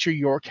they feature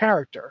your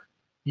character.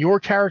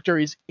 Your character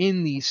is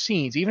in these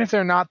scenes, even if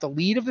they're not the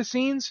lead of the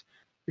scenes.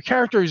 Your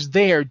character is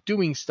there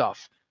doing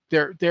stuff.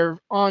 They're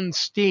on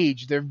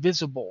stage. They're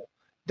visible.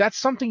 That's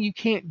something you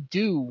can't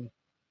do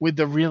with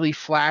the really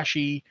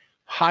flashy,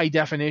 high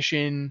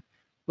definition,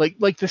 like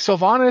the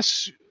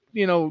Sylvanas,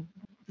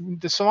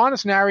 the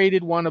Sylvanas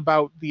narrated one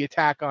about the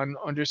attack on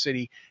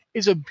Undercity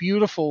is a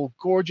beautiful,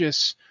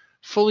 gorgeous,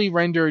 fully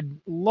rendered,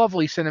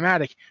 lovely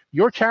cinematic.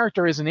 Your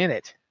character isn't in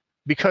it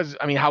because,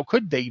 I mean, how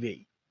could they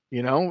be?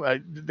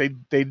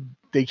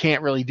 They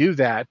can't really do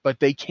that, but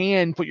they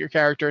can put your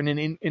character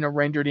in a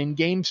rendered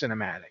in-game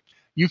cinematic.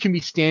 You can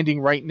be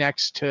standing right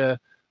next to.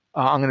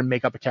 I'm going to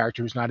make up a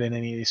character who's not in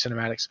any of these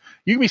cinematics.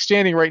 You can be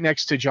standing right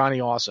next to Johnny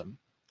Awesome.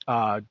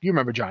 You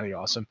remember Johnny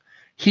Awesome?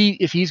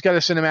 If he's got a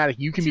cinematic,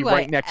 you can be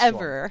right next to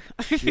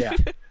him. Yeah,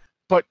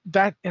 but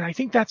and I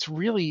think that's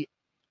really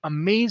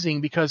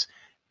amazing because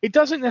it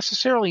doesn't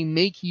necessarily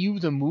make you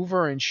the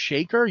mover and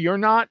shaker. You're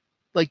not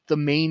like the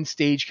main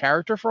stage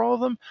character for all of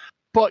them,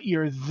 but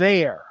you're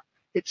there.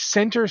 It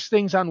centers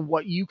things on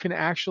what you can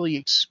actually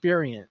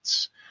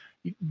experience.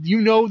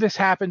 This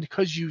happened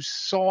because you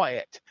saw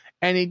it.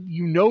 And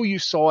you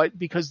saw it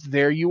because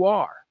there you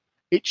are.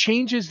 It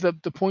changes the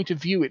point of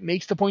view. It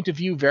makes the point of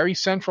view very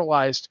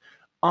centralized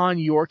on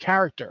your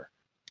character.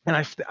 And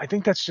I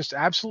think that's just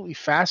absolutely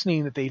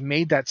fascinating that they've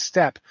made that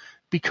step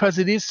because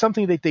it is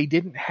something that they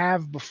didn't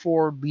have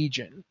before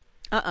Legion.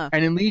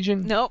 And in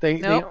Legion, nope.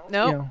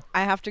 I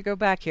have to go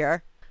back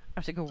here. I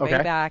have to go way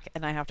back,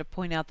 and I have to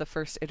point out the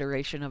first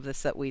iteration of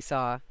this that we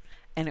saw.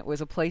 And it was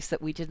a place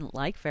that we didn't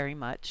like very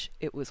much.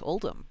 It was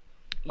Oldham.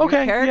 Your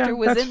character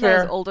was in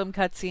those Oldham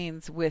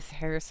cutscenes with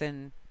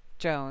Harrison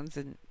Jones,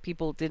 and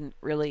people didn't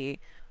really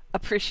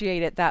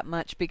appreciate it that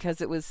much because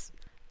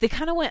they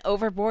kind of went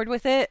overboard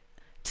with it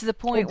to the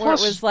point where it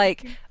was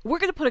like, we're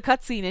going to put a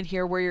cutscene in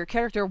here where your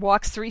character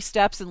walks 3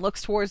 steps and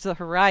looks towards the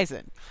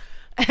horizon.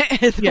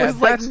 And there was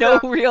like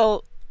no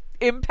real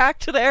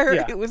impact there.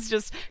 Yeah. It was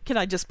just, can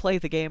I just play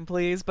the game,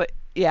 please? But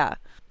yeah,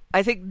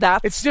 I think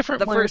that's the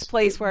first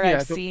place where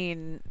I've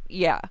seen,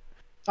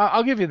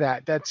 I'll give you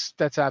that. That's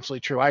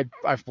absolutely true.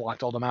 I've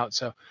blocked Oldham out.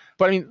 So,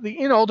 but I mean,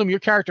 in Oldham, your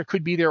character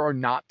could be there or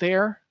not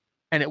there,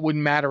 and it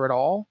wouldn't matter at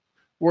all.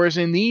 Whereas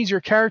in these, your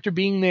character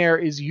being there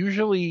is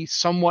usually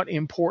somewhat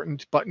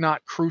important, but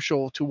not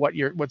crucial to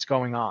what's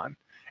going on.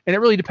 And it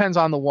really depends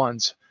on the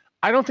ones.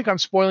 I don't think I'm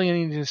spoiling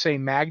anything to say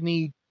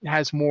Magni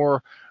has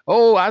more.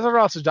 Oh,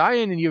 Azeroth's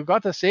dying, and you've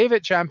got to save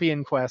it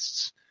champion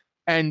quests.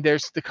 And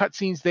there's the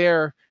cutscenes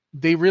there.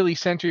 They really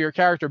center your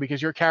character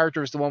because your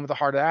character is the one with the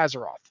heart of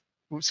Azeroth.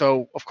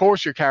 So, of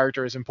course, your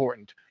character is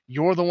important.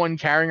 You're the one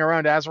carrying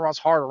around Azeroth's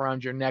heart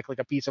around your neck like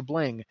a piece of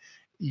bling.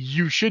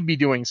 You should be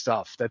doing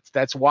stuff.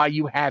 That's why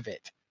you have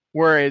it.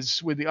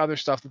 Whereas with the other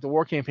stuff, the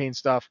war campaign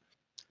stuff,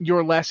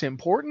 you're less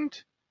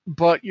important,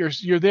 but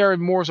you're there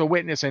more as a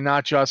witness and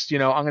not just, I'm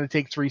going to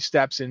take 3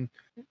 steps and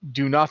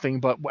do nothing.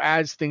 But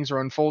as things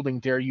are unfolding,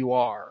 there you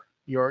are.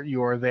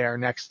 You're there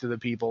next to the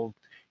people.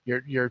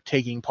 You're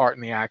taking part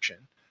in the action.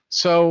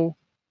 So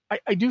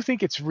I do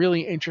think it's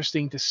really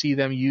interesting to see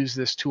them use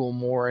this tool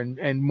more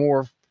and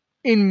more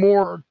in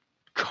more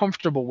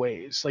comfortable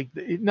ways, like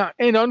not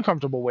in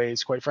uncomfortable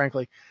ways, quite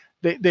frankly.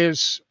 Do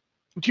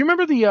you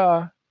remember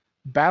the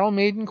Battle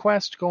Maiden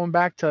quest going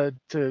back to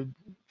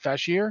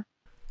Fashir?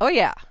 Oh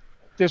yeah.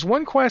 There's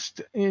one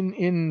quest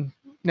in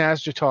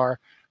Nazjatar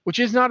which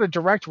is not a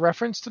direct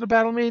reference to the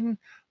Battle Maiden,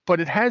 but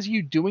it has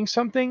you doing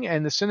something,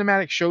 and the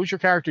cinematic shows your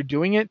character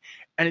doing it,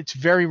 and it's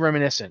very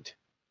reminiscent.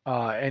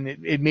 And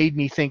it made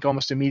me think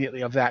almost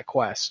immediately of that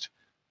quest.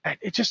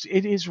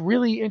 It is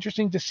really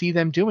interesting to see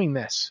them doing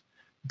this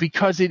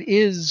because it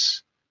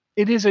is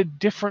a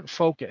different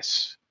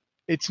focus.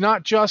 It's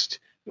not just,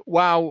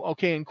 wow,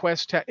 okay, in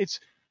quest it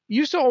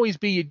used to always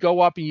be you'd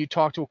go up and you'd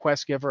talk to a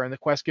quest giver, and the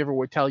quest giver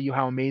would tell you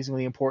how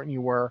amazingly important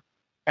you were,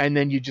 and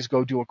then you just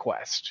go do a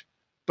quest.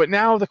 But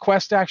now the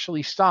quest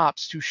actually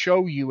stops to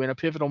show you in a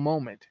pivotal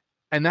moment.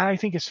 And that I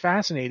think is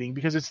fascinating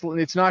because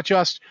it's not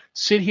just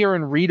sit here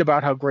and read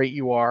about how great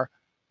you are.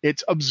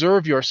 It's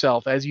observe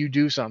yourself as you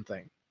do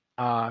something.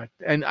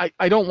 And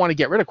I don't want to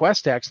get rid of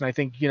Questex, and I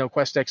think,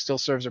 Questex still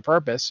serves a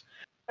purpose.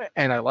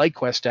 And I like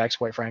Questex,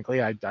 quite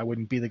frankly. I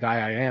wouldn't be the guy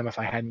I am if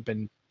I hadn't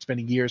been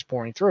spending years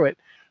pouring through it.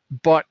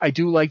 But I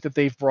do like that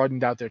they've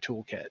broadened out their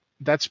toolkit.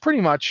 That's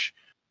pretty much,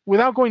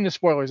 without going to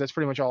spoilers, that's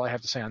pretty much all I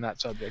have to say on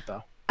that subject,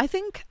 though. I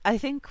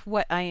think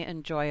what I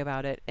enjoy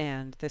about it,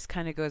 and this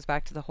kind of goes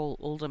back to the whole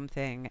Oldham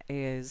thing,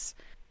 is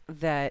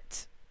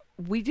that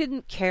we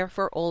didn't care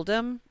for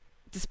Oldham,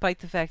 despite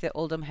the fact that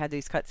Oldham had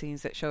these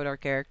cutscenes that showed our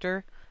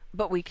character,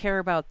 but we care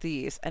about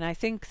these. And I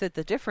think that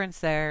the difference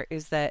there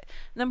is that,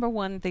 number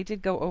one, they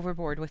did go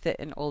overboard with it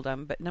in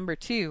Oldham, but number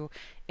two,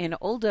 in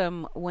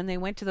Oldham, when they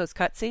went to those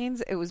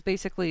cutscenes, it was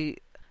basically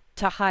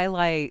to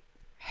highlight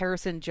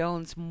Harrison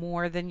Jones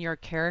more than your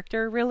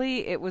character,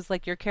 really. It was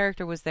like your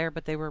character was there,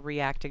 but they were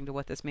reacting to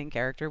what this main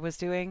character was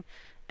doing,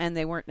 and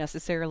they weren't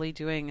necessarily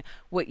doing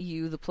what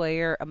you, the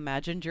player,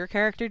 imagined your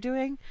character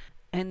doing.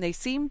 And they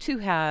seem to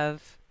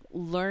have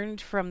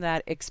learned from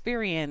that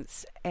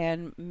experience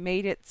and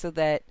made it so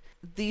that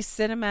these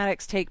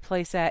cinematics take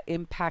place at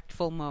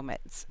impactful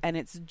moments, and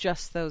it's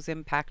just those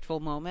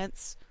impactful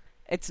moments.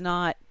 It's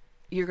not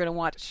you're going to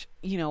watch,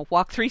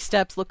 walk 3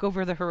 steps, look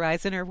over the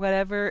horizon or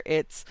whatever.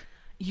 It's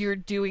you're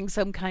doing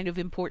some kind of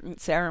important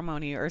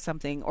ceremony or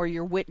something, or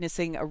you're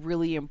witnessing a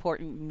really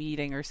important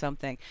meeting or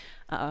something,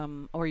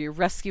 or you're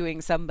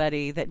rescuing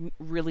somebody that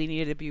really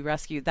needed to be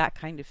rescued, that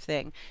kind of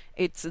thing.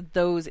 It's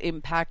those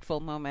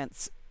impactful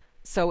moments.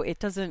 So it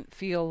doesn't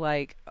feel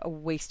like a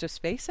waste of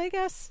space, I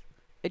guess.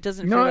 It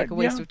doesn't feel like a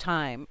waste of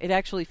time. It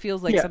actually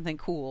feels like something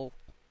cool.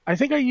 I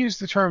think I use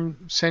the term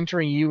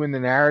centering you in the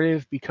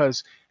narrative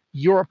because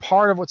you're a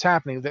part of what's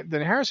happening.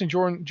 The Harrison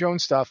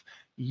Jones stuff,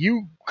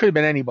 you could have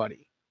been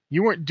anybody.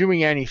 You weren't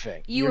doing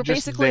anything. You were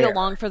basically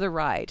along for the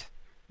ride.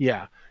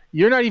 Yeah.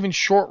 You're not even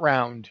short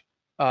round,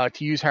 to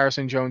use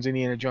Harrison Jones,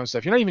 Indiana Jones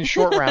stuff. You're not even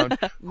short round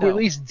No. who at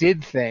least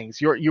did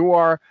things. You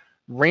are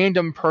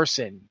random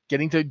person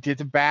getting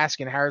to bask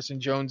in Harrison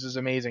Jones's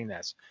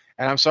amazingness.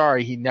 And I'm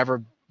sorry, he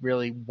never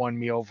really won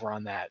me over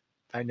on that.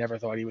 I never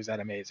thought he was that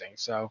amazing.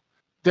 So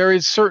there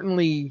is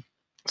certainly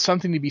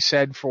something to be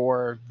said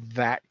for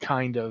that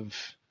kind of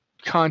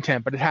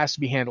content, but it has to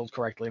be handled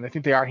correctly. And I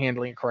think they are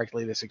handling it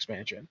correctly this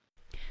expansion.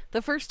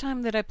 The first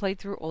time that I played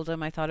through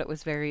Oldham, I thought it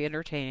was very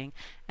entertaining,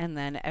 and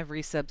then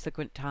every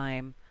subsequent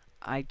time,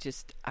 I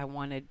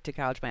wanted to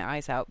gouge my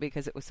eyes out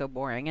because it was so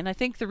boring. And I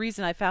think the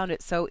reason I found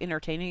it so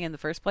entertaining in the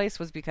first place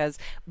was because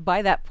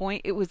by that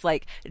point, it was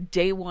like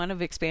day one of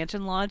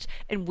expansion launch,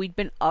 and we'd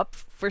been up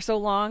for so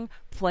long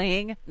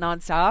playing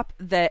nonstop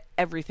that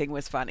everything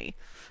was funny.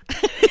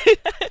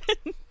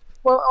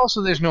 Well,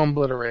 also there's no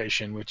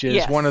obliteration, which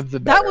is one of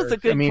the better. That was a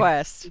good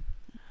quest.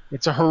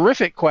 It's a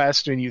horrific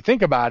quest when you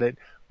think about it,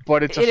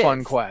 but it's a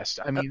fun quest.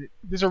 I mean,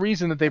 there's a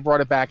reason that they brought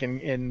it back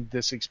in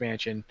this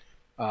expansion.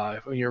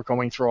 When you're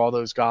going through all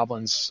those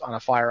goblins on a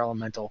fire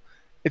elemental,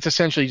 it's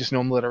essentially just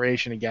no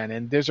obliteration again,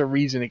 and there's a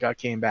reason it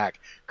came back,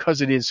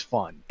 because it is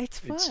fun. It's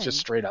fun. It's just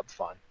straight up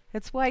fun.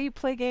 It's why you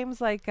play games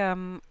like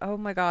oh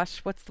my gosh,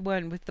 what's the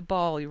one with the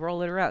ball? You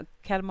roll it around.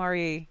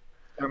 Katamari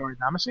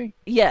Damacy?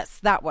 Yes,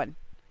 that one.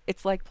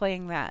 It's like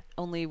playing that,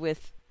 only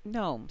with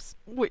gnomes,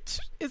 which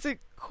isn't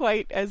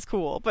quite as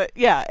cool. But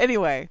yeah,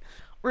 anyway,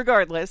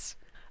 regardless,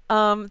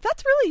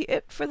 that's really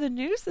it for the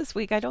news this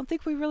week. I don't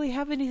think we really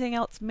have anything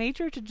else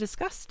major to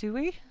discuss, do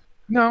we?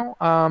 No,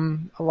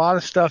 a lot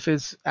of stuff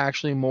is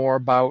actually more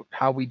about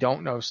how we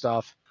don't know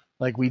stuff.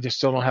 Like, we just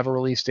still don't have a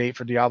release date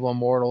for Diablo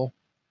Immortal.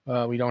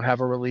 We don't have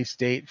a release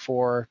date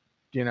for,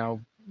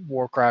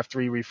 Warcraft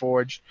 3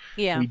 Reforged.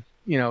 Yeah.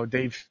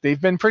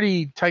 They've been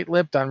pretty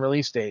tight-lipped on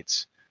release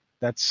dates.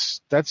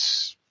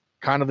 That's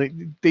kind of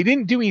they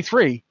didn't do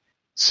E3,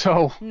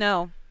 so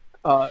no.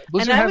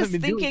 Blizzard and I was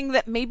thinking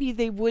that maybe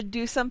they would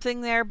do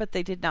something there, but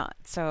they did not.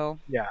 So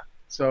yeah,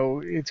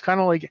 so it's kind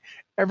of like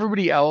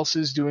everybody else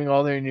is doing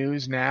all their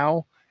news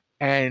now,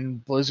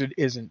 and Blizzard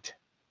isn't,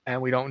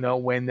 and we don't know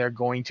when they're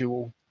going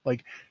to.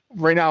 Like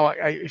right now,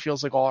 it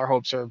feels like all our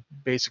hopes are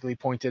basically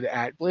pointed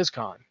at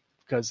BlizzCon,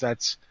 because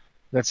that's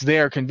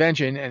their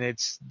convention, and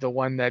it's the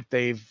one that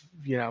they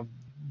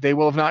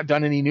will have not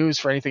done any news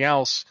for anything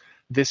else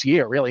this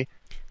year, really.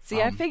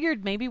 See, I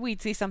figured maybe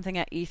we'd see something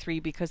at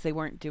E3 because they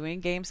weren't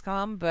doing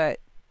Gamescom, but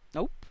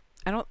nope.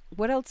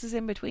 What else is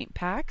in between?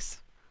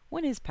 PAX?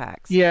 When is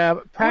PAX? Yeah,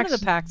 but PAX, one of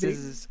the PAXs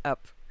is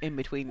up in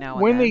between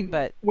now and then.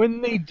 But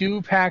when they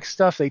do PAX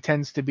stuff, they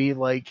tends to be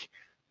like,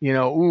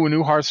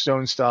 new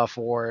Hearthstone stuff,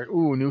 or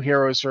new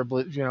Heroes for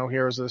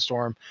Heroes of the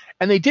Storm.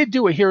 And they did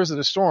do a Heroes of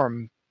the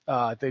Storm.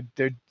 They're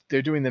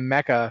doing the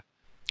mecha.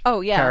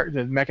 Oh yeah,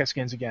 the mecha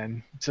skins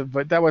again. So,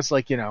 but that was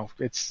like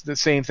it's the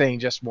same thing,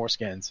 just more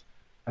skins.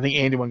 I think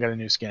Anduin got a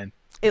new skin.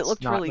 It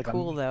looked really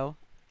cool, though.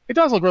 It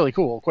does look really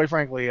cool. Quite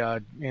frankly,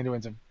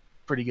 Anduin's a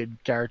pretty good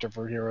character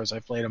for Heroes.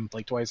 I've played him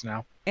like twice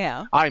now.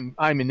 Yeah. I'm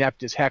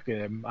inept as heck at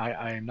him.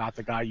 I am not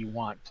the guy you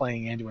want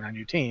playing Anduin on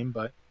your team,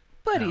 but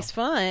he's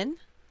fun.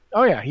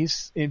 Oh yeah,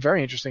 he's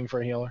very interesting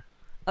for a healer.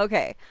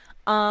 Okay.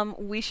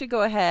 We should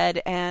go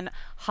ahead and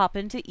hop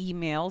into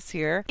emails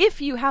here.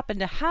 If you happen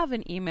to have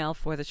an email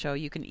for the show,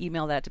 you can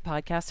email that to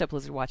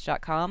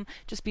podcast@blizzardwatch.com.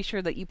 Just be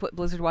sure that you put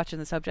Blizzard Watch in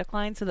the subject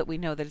line so that we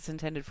know that it's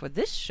intended for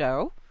this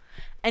show.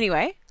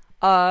 Anyway,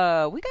 we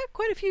got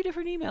quite a few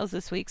different emails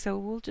this week, so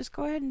we'll just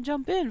go ahead and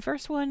jump in.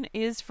 First one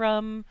is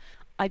from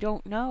I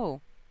don't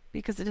know,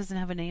 because it doesn't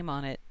have a name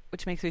on it,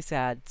 which makes me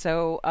sad.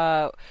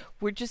 So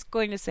we're just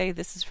going to say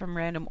this is from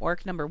Random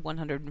Orc number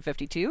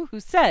 152, who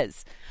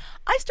says,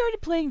 I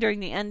started playing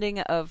during the ending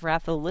of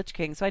Wrath of the Lich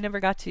King, so I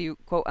never got to,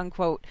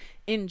 quote-unquote,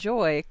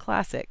 enjoy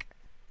Classic.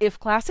 If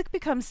Classic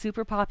becomes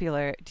super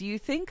popular, do you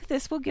think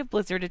this will give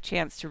Blizzard a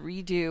chance to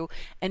redo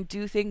and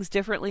do things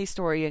differently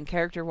story and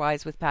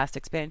character-wise with past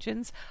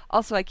expansions?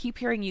 Also, I keep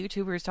hearing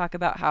YouTubers talk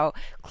about how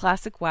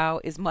Classic WoW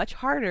is much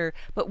harder,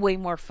 but way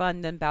more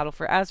fun than Battle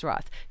for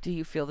Azeroth. Do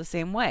you feel the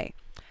same way?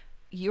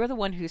 You're the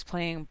one who's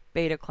playing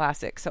Beta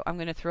Classic, so I'm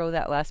going to throw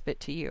that last bit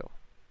to you.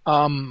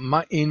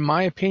 In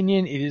my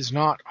opinion, it is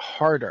not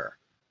harder.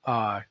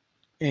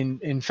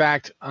 In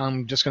fact,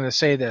 I'm just going to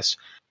say this.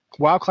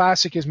 WoW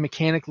Classic is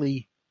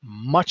mechanically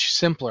much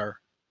simpler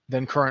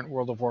than current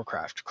World of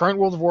Warcraft. Current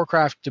World of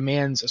Warcraft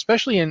demands,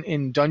 especially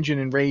in dungeon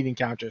and raid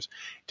encounters,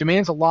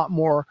 demands a lot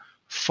more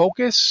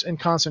focus and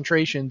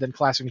concentration than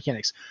Classic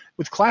mechanics.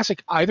 With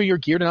Classic, either you're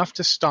geared enough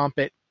to stomp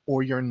it,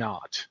 or you're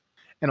not.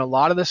 And a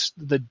lot of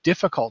the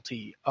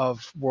difficulty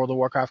of World of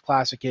Warcraft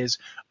Classic is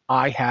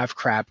I have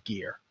crap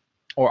gear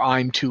or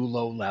I'm too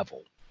low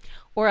level.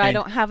 Or I And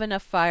don't have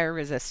enough fire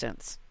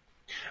resistance.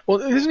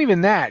 well, it isn't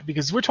even that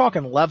because we're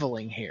talking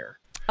leveling here.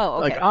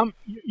 Oh, okay. Like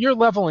you're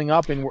leveling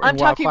up in I'm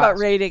WoW talking about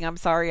Classic. rating. I'm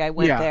sorry I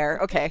went Yeah. there.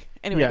 Okay.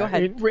 Anyway, Yeah, go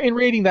ahead. in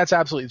rating, that's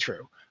absolutely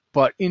true.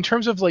 But in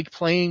terms of like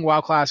playing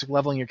WoW Classic,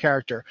 leveling your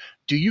character,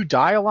 do you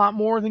die a lot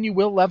more than you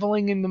will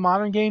leveling in the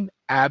modern game?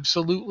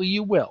 Absolutely,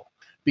 you will,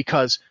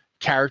 because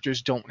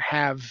characters don't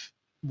have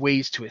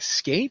ways to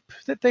escape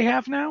that they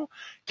have now.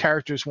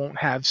 Characters won't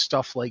have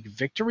stuff like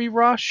Victory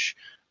Rush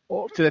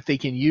that they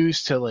can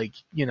use to like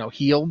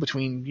heal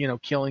between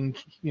killing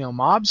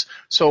mobs.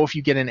 So if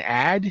you get an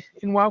ad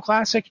in WoW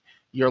Classic,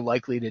 you're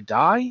likely to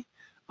die.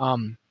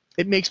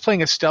 It makes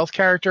playing a stealth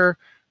character,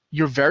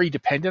 you're very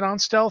dependent on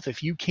stealth.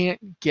 If you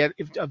can't get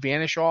a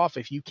vanish off,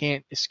 if you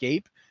can't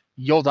escape,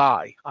 you'll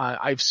die.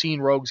 I've seen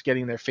rogues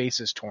getting their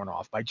faces torn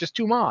off by just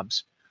two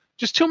mobs.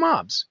 Just two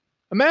mobs.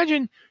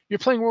 Imagine you're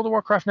playing World of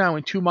Warcraft now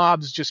and two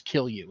mobs just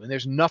kill you and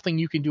there's nothing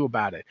you can do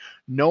about it.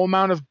 No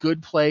amount of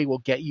good play will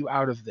get you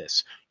out of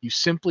this. You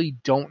simply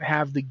don't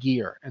have the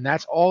gear, and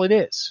that's all it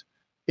is.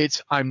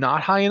 It's I'm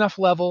not high enough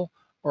level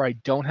or I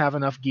don't have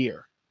enough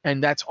gear,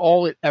 and that's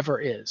all it ever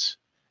is.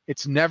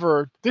 It's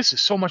never, this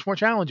is so much more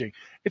challenging.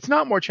 It's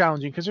not more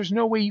challenging because there's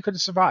no way you could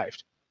have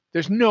survived.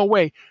 There's no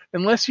way,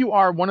 unless you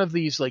are one of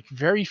these like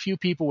very few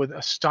people with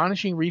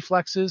astonishing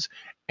reflexes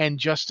and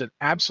just an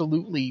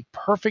absolutely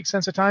perfect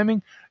sense of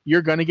timing,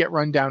 you're going to get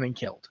run down and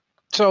killed.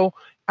 So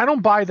I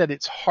don't buy that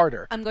it's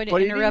harder. I'm going to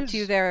interrupt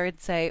you there and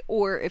say,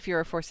 or if you're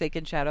a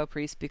Forsaken Shadow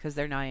Priest because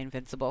they're nigh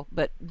invincible.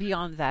 But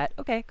beyond that,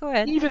 okay, go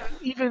ahead.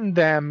 Even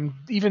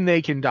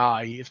they can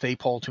die if they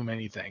pull too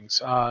many things.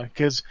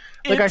 Because,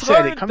 like it's I said,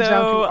 hard, it comes though.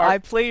 down to I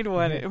played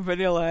one in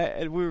vanilla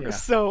and we were Yeah.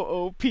 so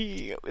OP.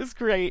 It was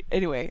great.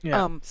 Anyway,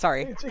 Yeah.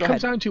 Sorry. It Go comes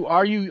ahead. down to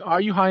are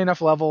you high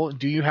enough level?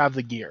 Do you have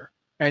the gear?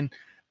 And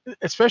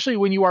especially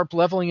when you are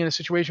leveling in a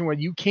situation where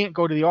you can't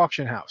go to the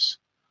auction house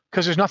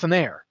because there's nothing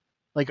there.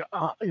 Like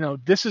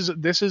this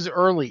is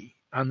early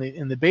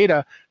in the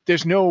beta.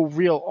 There's no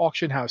real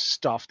auction house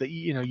stuff that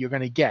you're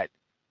going to get.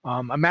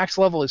 A max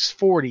level is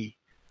 40.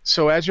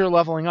 So as you're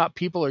leveling up,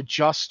 people are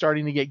just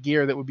starting to get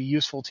gear that would be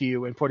useful to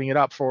you and putting it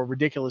up for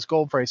ridiculous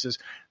gold prices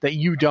that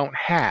you don't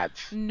have.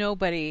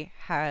 Nobody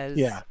has.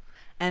 Yeah.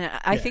 And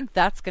I think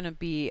that's going to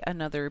be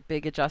another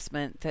big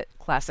adjustment that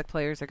Classic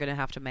players are going to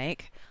have to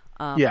make.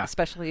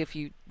 Especially if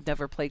you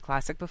never played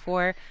Classic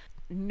before.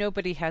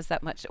 Nobody has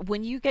that much.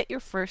 When you get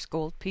your first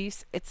gold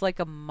piece, it's like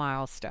a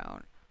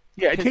milestone.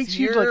 Yeah, it takes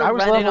you you're like I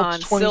was running level on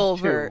 22.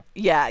 silver.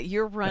 Yeah,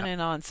 you're running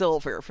on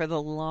silver for the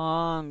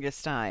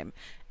longest time.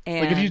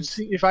 And Like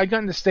if I'd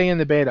gotten to stay in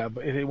the beta,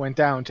 but it went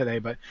down today.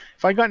 But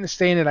if I'd gotten to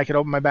stay in it, I could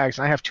open my bags,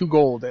 and I have 2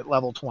 gold at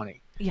level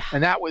 20. Yeah,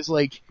 And that was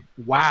like,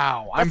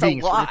 wow, that's I'm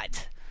being a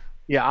lot.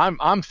 Yeah,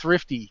 I'm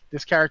thrifty.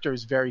 This character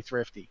is very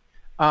thrifty.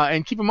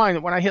 And keep in mind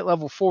that when I hit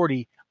level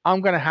 40, I'm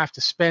gonna have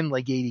to spend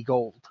like 80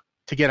 gold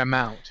to get a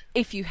mount.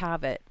 If you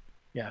have it.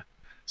 Yeah.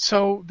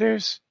 So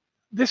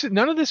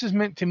none of this is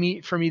meant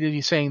for me to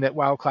be saying that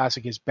WoW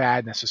Classic is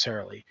bad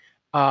necessarily.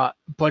 But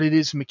it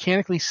is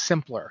mechanically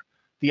simpler.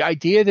 The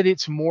idea that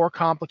it's more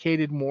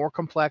complicated, more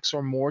complex,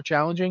 or more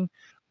challenging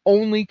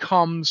only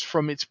comes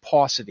from its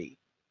paucity.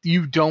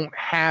 You don't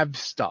have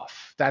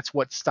stuff. That's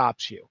what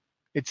stops you.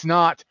 It's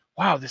not,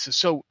 wow, this is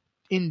so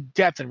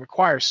in-depth and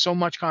requires so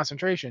much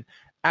concentration.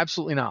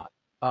 Absolutely not.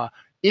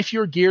 If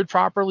you're geared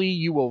properly,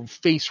 you will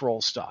face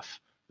roll stuff.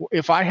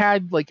 If I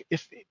had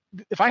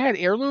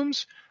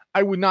heirlooms,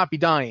 I would not be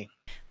dying.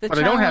 But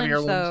I don't have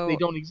heirlooms. They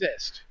don't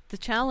exist. The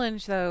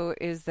challenge, though,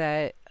 is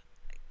that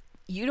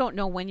you don't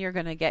know when you're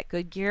going to get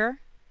good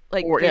gear.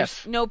 Like,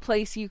 there's no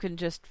place you can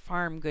just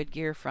farm good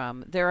gear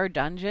from. There are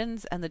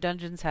dungeons, and the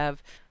dungeons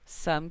have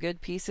some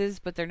good pieces,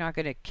 but they're not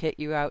going to kit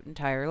you out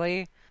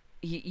entirely.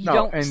 You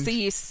don't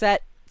see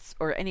sets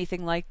or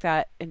anything like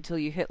that until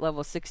you hit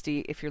level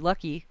 60, if you're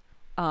lucky.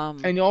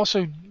 And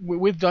also,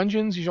 with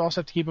dungeons, you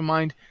also have to keep in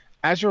mind,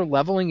 as you're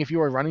leveling, if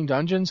you are running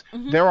dungeons,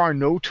 there are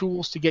no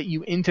tools to get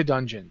you into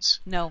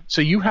dungeons. No.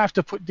 So you have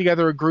to put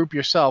together a group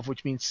yourself,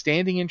 which means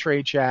standing in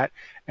trade chat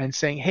and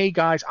saying, "Hey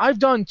guys, I've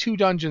done 2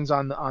 dungeons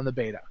on the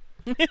beta.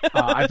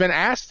 I've been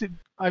asked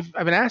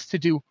to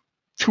do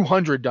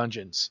 200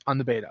 dungeons on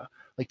the beta.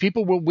 Like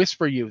people will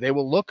whisper you, they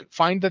will look,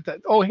 find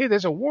that oh hey,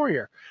 there's a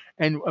warrior,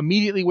 and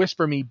immediately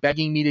whisper me,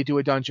 begging me to do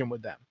a dungeon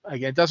with them.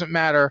 Again, it doesn't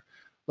matter.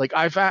 Like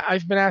I've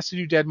been asked to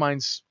do Dead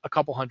Mines a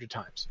couple hundred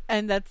times.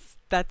 And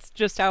that's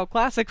just how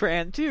Classic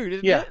ran too,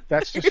 didn't it? Yeah,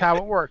 that's just how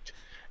it worked.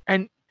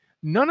 And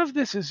none of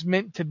this is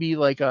meant to be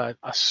like a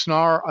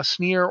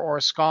sneer or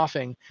a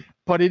scoffing,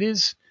 but it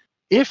is,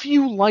 if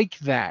you like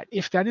that,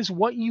 if that is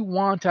what you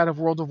want out of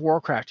World of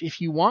Warcraft, if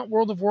you want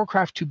World of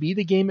Warcraft to be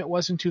the game it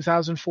was in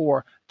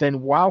 2004,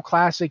 then WoW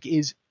Classic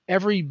is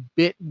every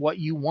bit what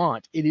you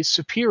want. It is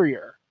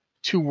superior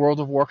to World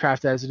of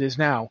Warcraft as it is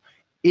now,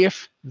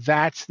 if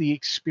that's the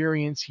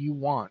experience you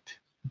want.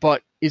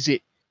 But is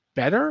it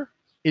better?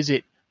 Is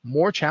it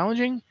more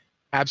challenging?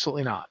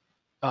 Absolutely not.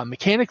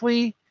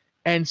 Mechanically,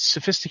 And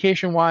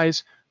sophistication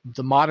wise,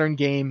 the modern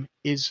game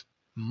is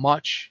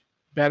much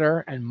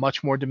better and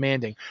much more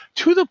demanding,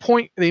 to the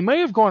point they may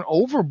have gone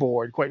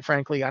overboard, quite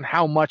frankly, on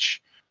how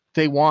much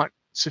they want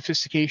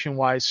sophistication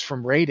wise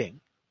from rating.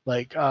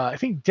 Like, I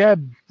think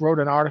Deb wrote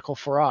an article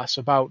for us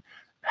about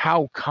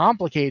how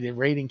complicated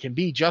rating can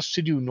be just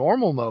to do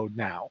normal mode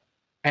now.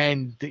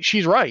 And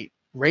she's right.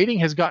 Rating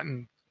has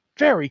gotten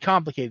very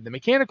complicated. The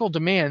mechanical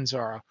demands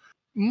are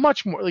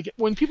much more like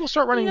when people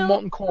start running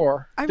Molten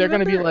Core, they're going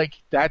to be like,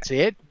 that's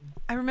it.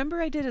 I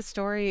remember I did a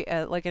story,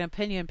 like an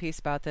opinion piece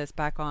about this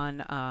back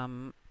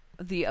on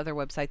the other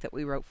website that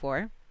we wrote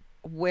for,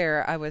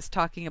 where I was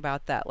talking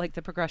about that, like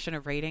the progression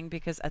of rating,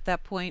 because at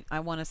that point I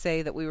want to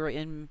say that we were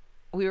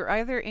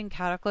either in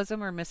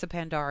Cataclysm or Miss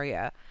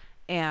Pandaria,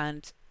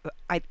 and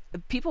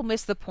people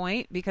missed the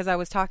point because I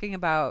was talking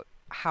about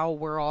how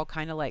we're all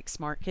kind of like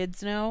smart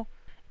kids now,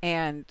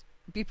 and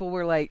people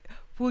were like,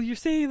 well, you're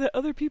saying that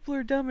other people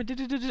are dumb,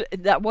 and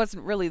that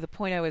wasn't really the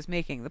point I was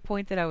making. The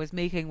point that I was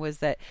making was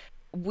that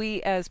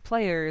we as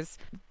players,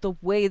 the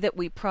way that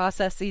we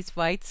process these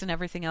fights and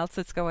everything else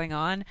that's going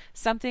on,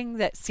 something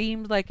that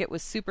seemed like it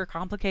was super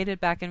complicated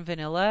back in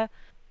vanilla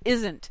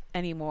isn't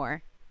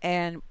anymore.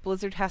 And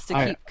Blizzard has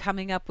to keep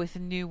coming up with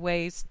new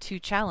ways to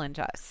challenge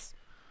us.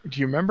 Do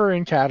you remember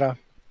in Cata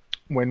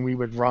when we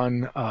would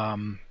run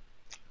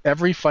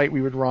every fight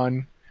we would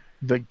run,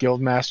 the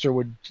Guildmaster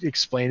would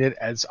explain it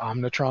as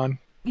Omnitron?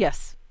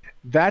 Yes.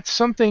 That's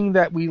something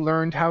that we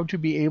learned how to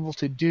be able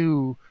to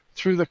do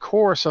through the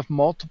course of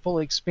multiple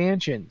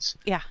expansions.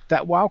 Yeah.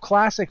 That WoW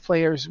Classic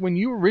players, when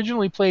you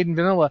originally played in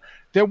vanilla,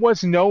 there were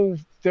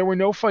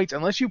no fights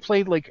unless you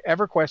played like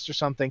EverQuest or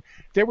something.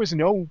 There was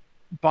no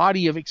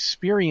body of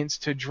experience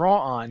to draw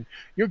on.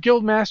 Your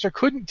Guildmaster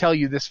couldn't tell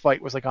you this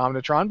fight was like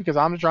Omnitron because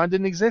Omnitron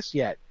didn't exist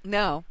yet.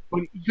 No.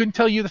 But he couldn't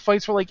tell you the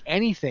fights were like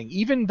anything,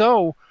 even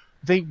though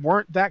they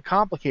weren't that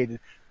complicated.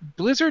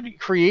 Blizzard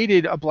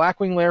created a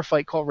Blackwing Lair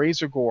fight called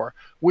Razor Gore,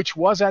 which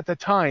was at the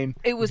time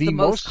it was the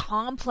most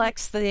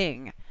complex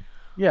thing.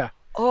 Yeah.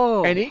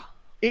 Oh. And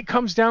it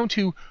comes down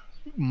to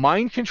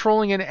mind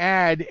controlling an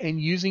ad and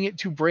using it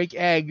to break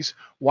eggs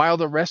while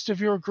the rest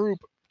of your group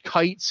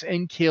kites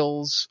and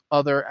kills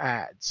other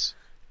ads.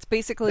 It's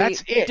basically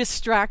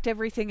distract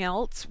everything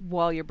else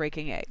while you're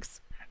breaking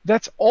eggs.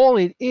 That's all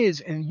it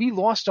is, and we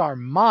lost our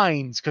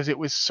minds because it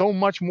was so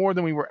much more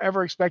than we were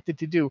ever expected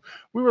to do.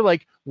 We were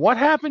like, what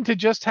happened to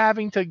just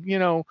having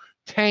to,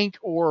 tank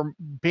or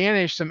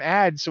banish some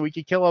ads so we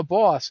could kill a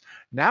boss?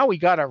 Now we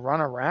got to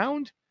run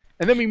around?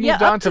 And then we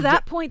moved on to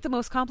that point, the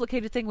most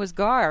complicated thing was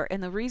Gar,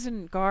 and the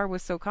reason Gar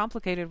was so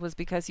complicated was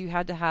because you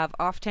had to have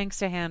off-tanks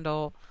to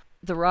handle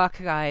the rock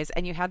guys,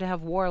 and you had to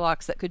have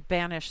warlocks that could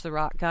banish the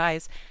rock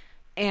guys,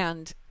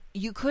 and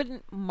you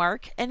couldn't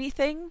mark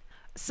anything.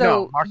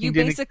 So you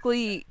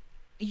basically,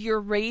 your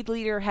raid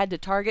leader had to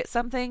target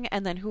something,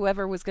 and then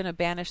whoever was going to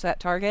banish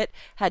that target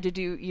had to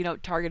do,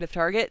 target of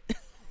target.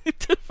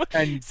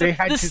 And they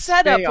had the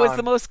setup was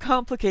the most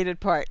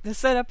complicated part.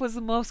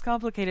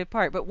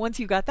 But once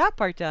you got that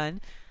part done,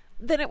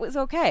 then it was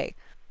okay.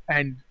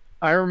 And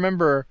I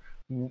remember,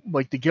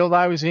 like, the guild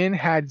I was in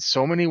had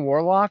so many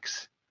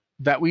warlocks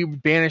that we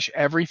would banish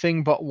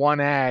everything but one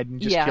ad and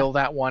just kill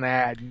that one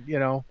ad,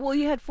 Well,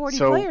 you had 40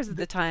 players at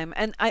the time,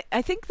 and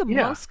I think the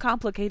most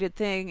complicated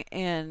thing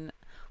in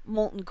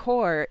Molten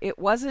Core, it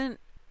wasn't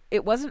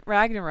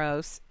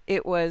Ragnaros,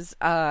 it was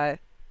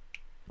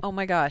oh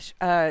my gosh,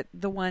 the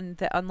one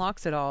that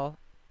unlocks it all,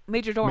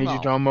 Majordomo.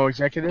 Majordomo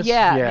Executus?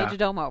 Yeah,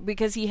 Majordomo,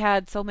 because he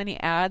had so many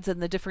ads,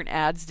 and the different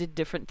ads did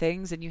different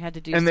things, and you had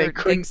to do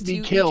certain things to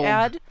each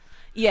ad.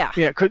 Yeah.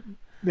 Yeah,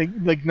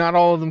 not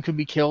all of them could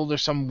be killed or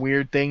some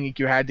weird thing.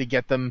 You had to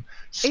get them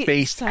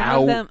spaced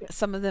out.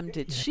 Some of them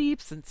did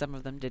sheeps and some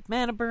of them did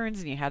mana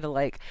burns, and you had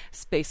to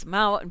space them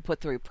out and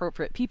put the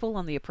appropriate people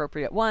on the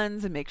appropriate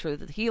ones and make sure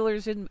that the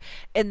healers didn't.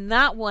 And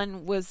that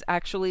one was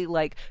actually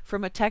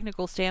from a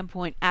technical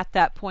standpoint at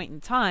that point in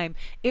time,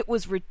 it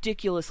was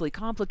ridiculously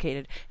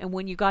complicated. And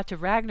when you got to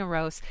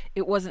Ragnaros,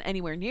 it wasn't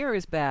anywhere near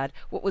as bad.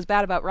 What was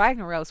bad about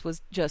Ragnaros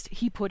was just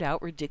he put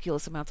out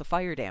ridiculous amounts of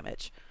fire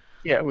damage.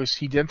 Yeah,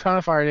 he did a ton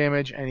of fire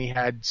damage, and he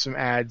had some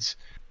ads.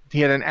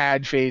 He had an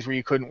ad phase where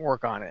you couldn't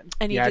work on it.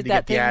 And he did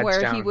that thing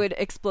where he would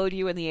explode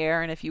you in the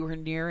air, and if you were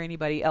near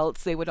anybody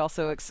else, they would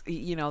also,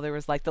 there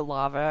was the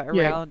lava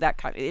around, that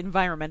kind of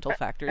environmental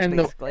factors,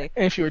 basically.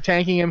 And if you were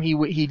tanking him,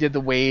 he did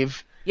the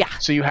wave. Yeah.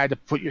 So you had to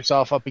put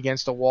yourself up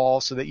against a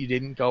wall so that you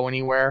didn't go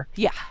anywhere.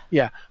 Yeah.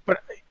 Yeah,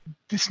 but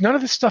none of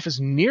this stuff is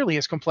nearly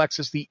as complex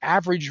as the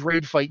average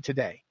raid fight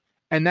today.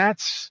 And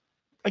that's...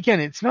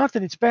 Again, it's not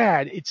that it's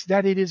bad, it's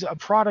that it is a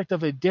product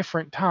of a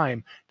different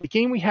time. The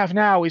game we have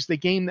now is the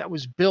game that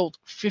was built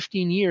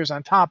 15 years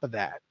on top of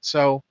that.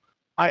 So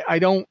I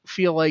don't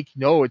feel like,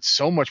 no, it's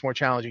so much more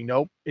challenging.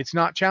 Nope, it's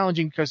not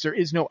challenging because there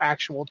is no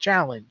actual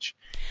challenge.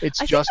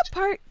 It's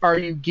are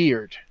you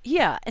geared?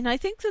 Yeah, and I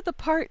think that the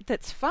part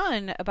that's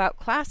fun about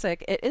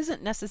Classic, it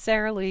isn't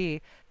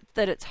necessarily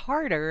that it's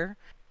harder,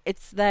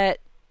 it's that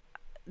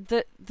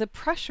the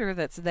pressure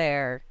that's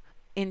there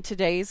in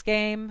today's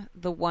game,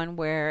 the one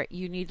where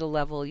you need to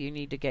level, you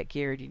need to get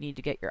geared, you need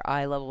to get your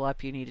eye level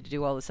up, you need to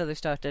do all this other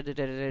stuff, da da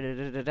da da da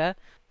da da da.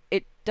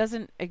 It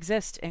doesn't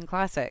exist in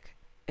Classic.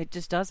 It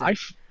just I doesn't.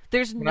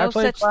 There's when I no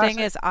played such thing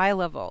Classic, as eye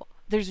level.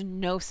 There's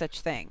no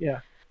such thing.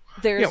 yeah,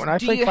 yeah. There's. When I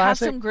Do played you have Classic,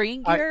 some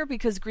green gear?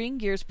 Because green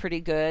gear's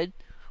pretty good.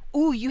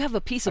 Ooh, you have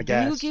a piece I of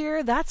blue guess.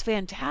 gear? That's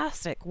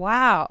fantastic.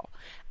 Wow.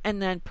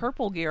 And then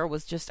purple gear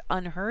was just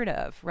unheard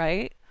of,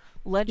 right?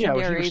 Yeah, if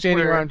Legendaries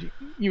were.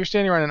 you were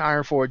standing around an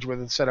Iron Forge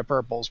with a set of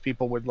purples,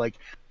 people would like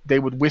they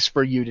would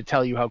whisper you to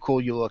tell you how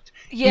cool you looked,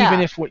 even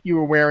Yeah. if what you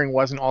were wearing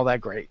wasn't all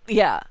that great.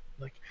 Yeah.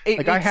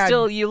 Like I It's had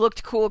still, you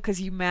looked cool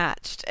because you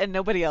matched and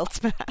nobody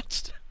else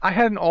matched.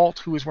 an alt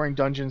who was wearing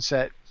Dungeon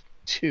Set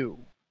 2,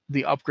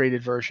 the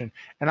upgraded version,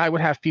 and I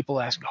would have people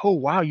ask, "Oh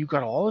wow, you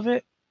got all of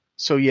it?"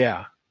 So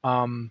yeah.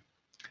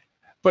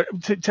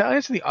 But to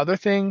answer the other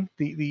thing,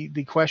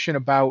 the question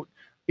about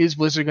is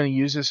Blizzard going to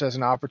use this as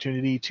an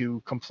opportunity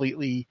to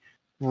completely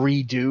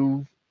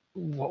redo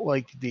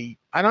like the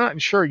I'm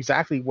not sure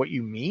exactly what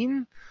you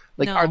mean.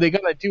 Like, are No. they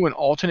going to do an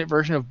alternate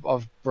version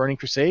of Burning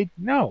Crusade?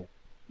 No.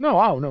 No,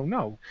 oh no,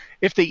 no.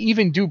 If they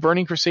even do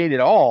Burning Crusade at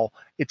all,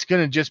 it's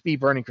going to just be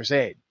Burning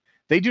Crusade.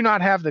 They do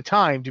not have the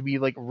time to be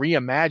like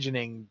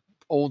reimagining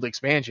old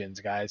expansions,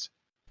 guys.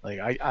 Like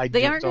I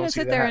They just aren't going don't to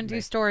see sit that there and do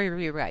happening. story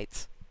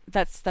rewrites.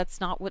 That's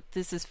not what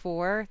this is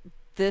for.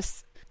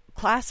 This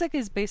Classic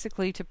is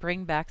basically to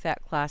bring back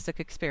that classic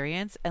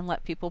experience and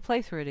let people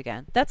play through it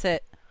again. That's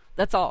it.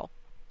 That's all.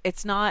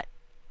 It's not,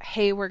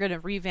 hey, we're going to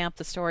revamp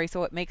the story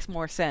so it makes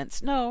more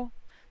sense. No.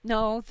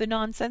 No, the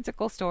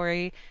nonsensical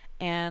story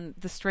and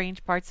the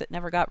strange parts that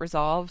never got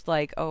resolved,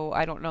 like, oh,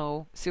 I don't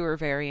know, Sewer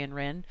Varian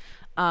Rin,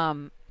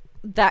 um,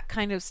 that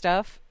kind of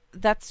stuff,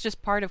 that's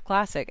just part of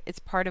Classic. It's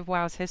part of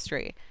WoW's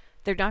history.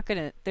 They're not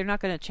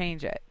gonna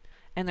change it,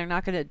 and they're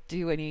not gonna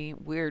do any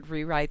weird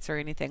rewrites or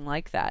anything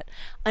like that.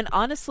 And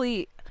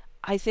honestly,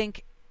 I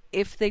think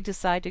if they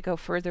decide to go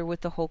further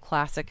with the whole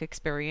Classic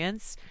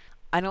experience,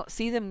 I don't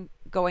see them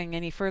going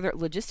any further.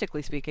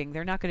 Logistically speaking,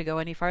 they're not going to go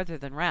any farther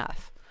than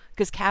Wrath,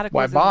 because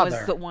Why Cataclysm was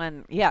bother? the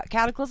one. Yeah,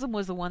 Cataclysm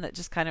was the one that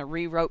just kind of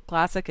rewrote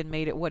Classic and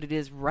made it what it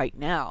is right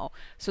now.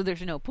 So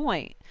there's no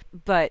point.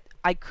 But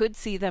I could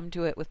see them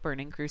do it with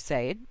Burning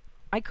Crusade.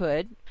 I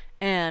could,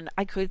 and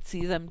I could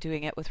see them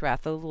doing it with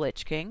Wrath of the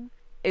Lich King.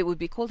 It would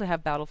be cool to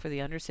have Battle for the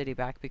Undercity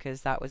back,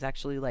 because that was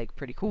actually like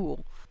pretty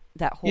cool.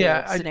 That whole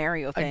Yeah,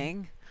 scenario I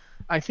thing.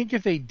 I think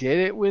if they did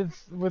it with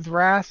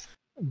Wrath,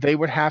 they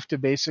would have to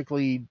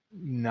basically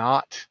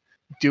not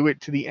do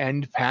it to the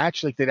end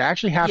patch. Like they'd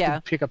actually have to Yeah,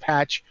 pick a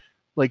patch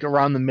like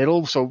around the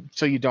middle, so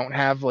you don't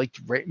have like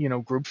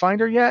Group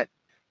Finder yet,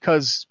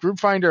 because Group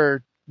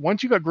Finder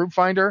once you got Group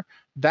Finder,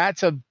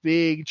 that's a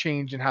big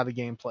change in how the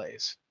game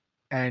plays.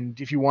 And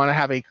if you want to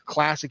have a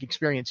classic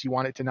experience, you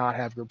want it to not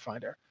have Group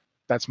Finder.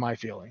 That's my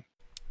feeling.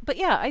 but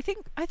yeah, I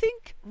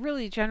think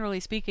really generally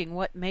speaking,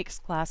 what makes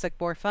Classic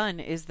more fun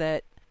is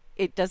that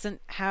it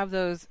doesn't have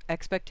those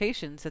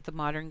expectations that the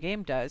modern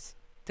game does.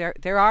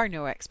 There are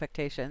no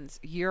expectations.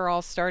 You're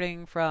all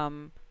starting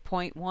from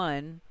point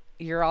one.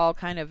 You're all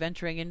kind of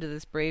venturing into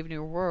this brave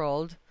new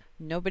world.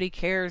 Nobody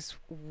cares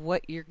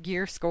what your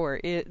gear score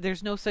is.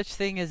 There's no such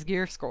thing as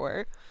gear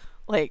score.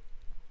 Like,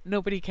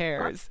 nobody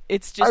I, cares.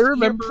 It's I just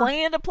you're remember.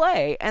 playing to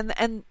play.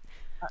 And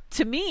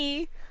to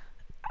me,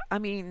 I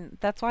mean,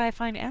 that's why I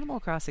find Animal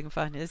Crossing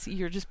fun, is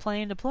you're just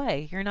playing to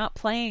play. You're not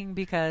playing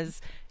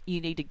because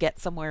you need to get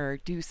somewhere or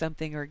do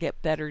something or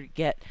get better to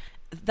get.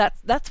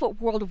 That's what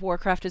World of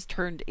Warcraft has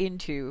turned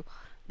into.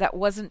 That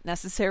wasn't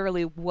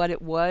necessarily what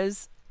it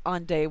was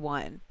on day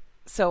one.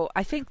 So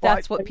I think Well,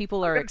 that's what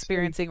people I are gotta say,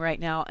 experiencing right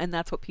now, and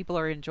that's what people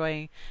are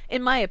enjoying,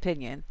 in my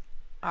opinion.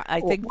 I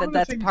well, think that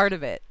that's part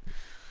of it.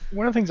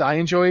 one of the things I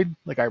enjoyed,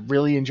 like I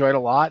really enjoyed a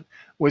lot,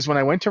 was when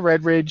I went to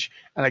Red Ridge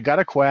and I got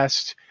a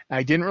quest. And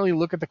I didn't really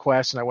look at the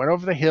quest, and I went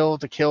over the hill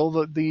to kill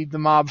the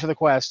mob for the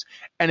quest,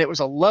 and it was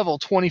a level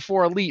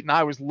 24 elite, and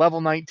I was level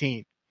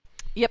 19,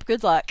 Yep,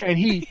 good luck. and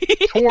he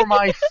tore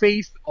my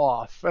face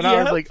off, and I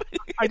was Yep. like,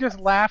 I just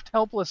laughed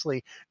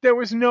helplessly. There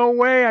was no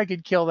way I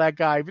could kill that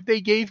guy, but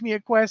they gave me a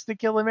quest to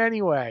kill him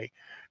anyway,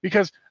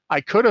 because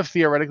I could have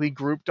theoretically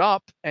grouped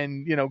up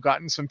and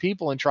gotten some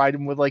people and tried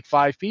him with like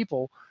 5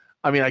 people.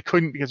 I mean, I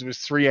couldn't because it was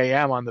 3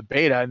 a.m. on the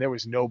beta and there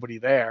was nobody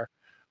there.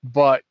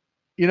 But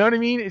you know what I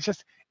mean? It's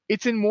just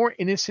it's in more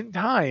innocent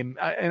time,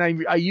 and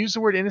I use the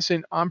word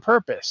innocent on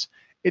purpose.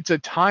 It's a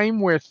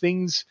time where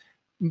things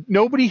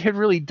nobody had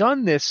really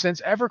done this since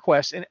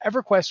EverQuest, and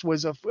EverQuest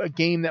was a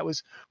game that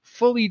was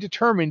fully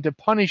determined to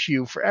punish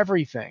you for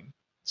everything.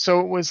 So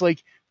it was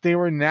like they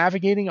were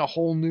navigating a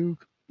whole new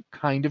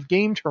kind of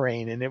game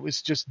terrain, and it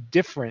was just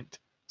different.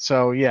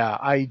 So yeah,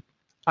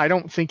 I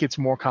don't think it's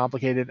more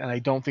complicated, and I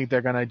don't think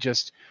they're gonna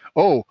just,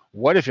 oh,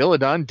 what if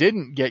Illidan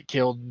didn't get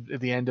killed at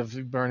the end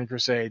of Burning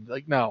Crusade?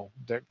 Like, no,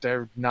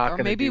 they're not Or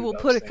gonna maybe do we'll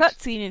those put a things.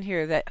 cutscene in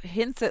here that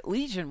hints at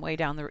Legion way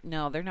down the.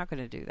 No, they're not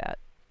going to do that.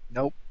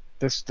 Nope.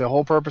 The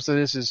whole purpose of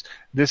this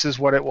is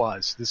what it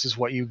was. This is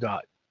what you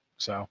got.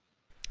 So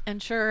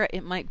And sure,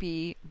 it might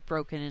be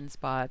broken in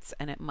spots,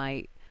 and it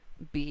might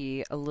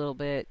be a little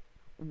bit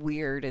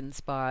weird in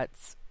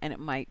spots, and it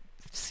might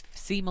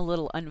seem a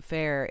little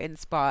unfair in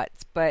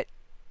spots, but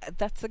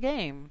that's the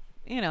game,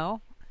 and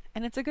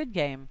it's a good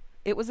game.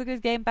 It was a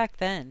good game back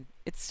then.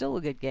 It's still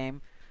a good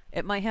game.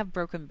 It might have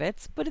broken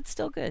bits, but it's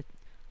still good.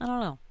 I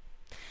don't know.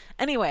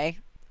 Anyway,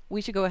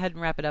 we should go ahead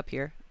and wrap it up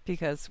here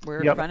because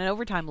we're running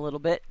over time a little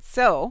bit.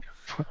 So,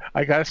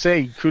 I gotta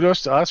say,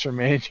 kudos to us for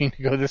managing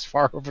to go this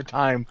far over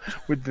time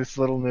with this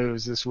little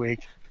news this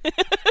week.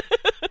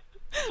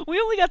 We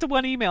only got to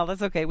one email.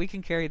 That's okay. We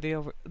can carry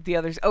the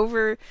others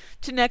over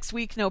to next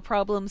week. No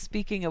problem.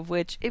 Speaking of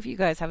which, if you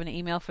guys have an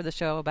email for the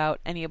show about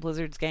any of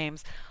Blizzard's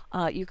games,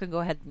 you can go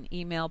ahead and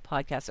email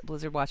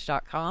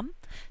podcast@blizzardwatch.com.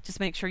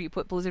 Just make sure you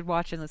put Blizzard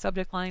Watch in the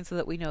subject line so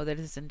that we know that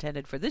it's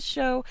intended for this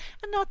show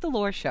and not the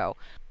lore show.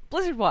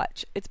 Blizzard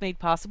Watch. It's made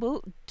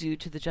possible due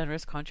to the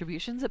generous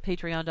contributions at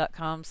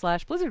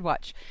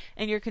patreon.com/blizzardwatch.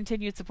 And your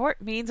continued support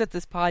means that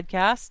this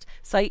podcast,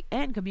 site,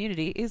 and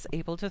community is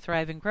able to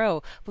thrive and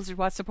grow. Blizzard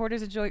Watch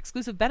supporters enjoy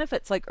exclusive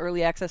benefits like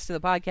early access to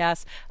the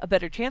podcast, a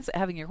better chance at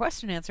having your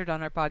question answered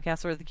on our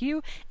podcast or the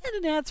queue,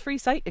 and an ads-free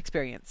site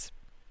experience.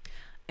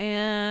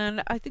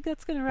 And I think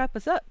that's going to wrap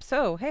us up.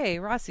 So, hey,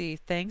 Rossi,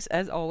 thanks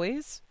as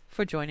always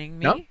for joining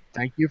me. No,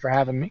 thank you for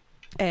having me.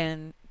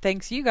 And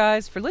thanks you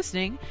guys for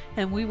listening,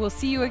 and we will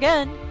see you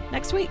again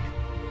next week.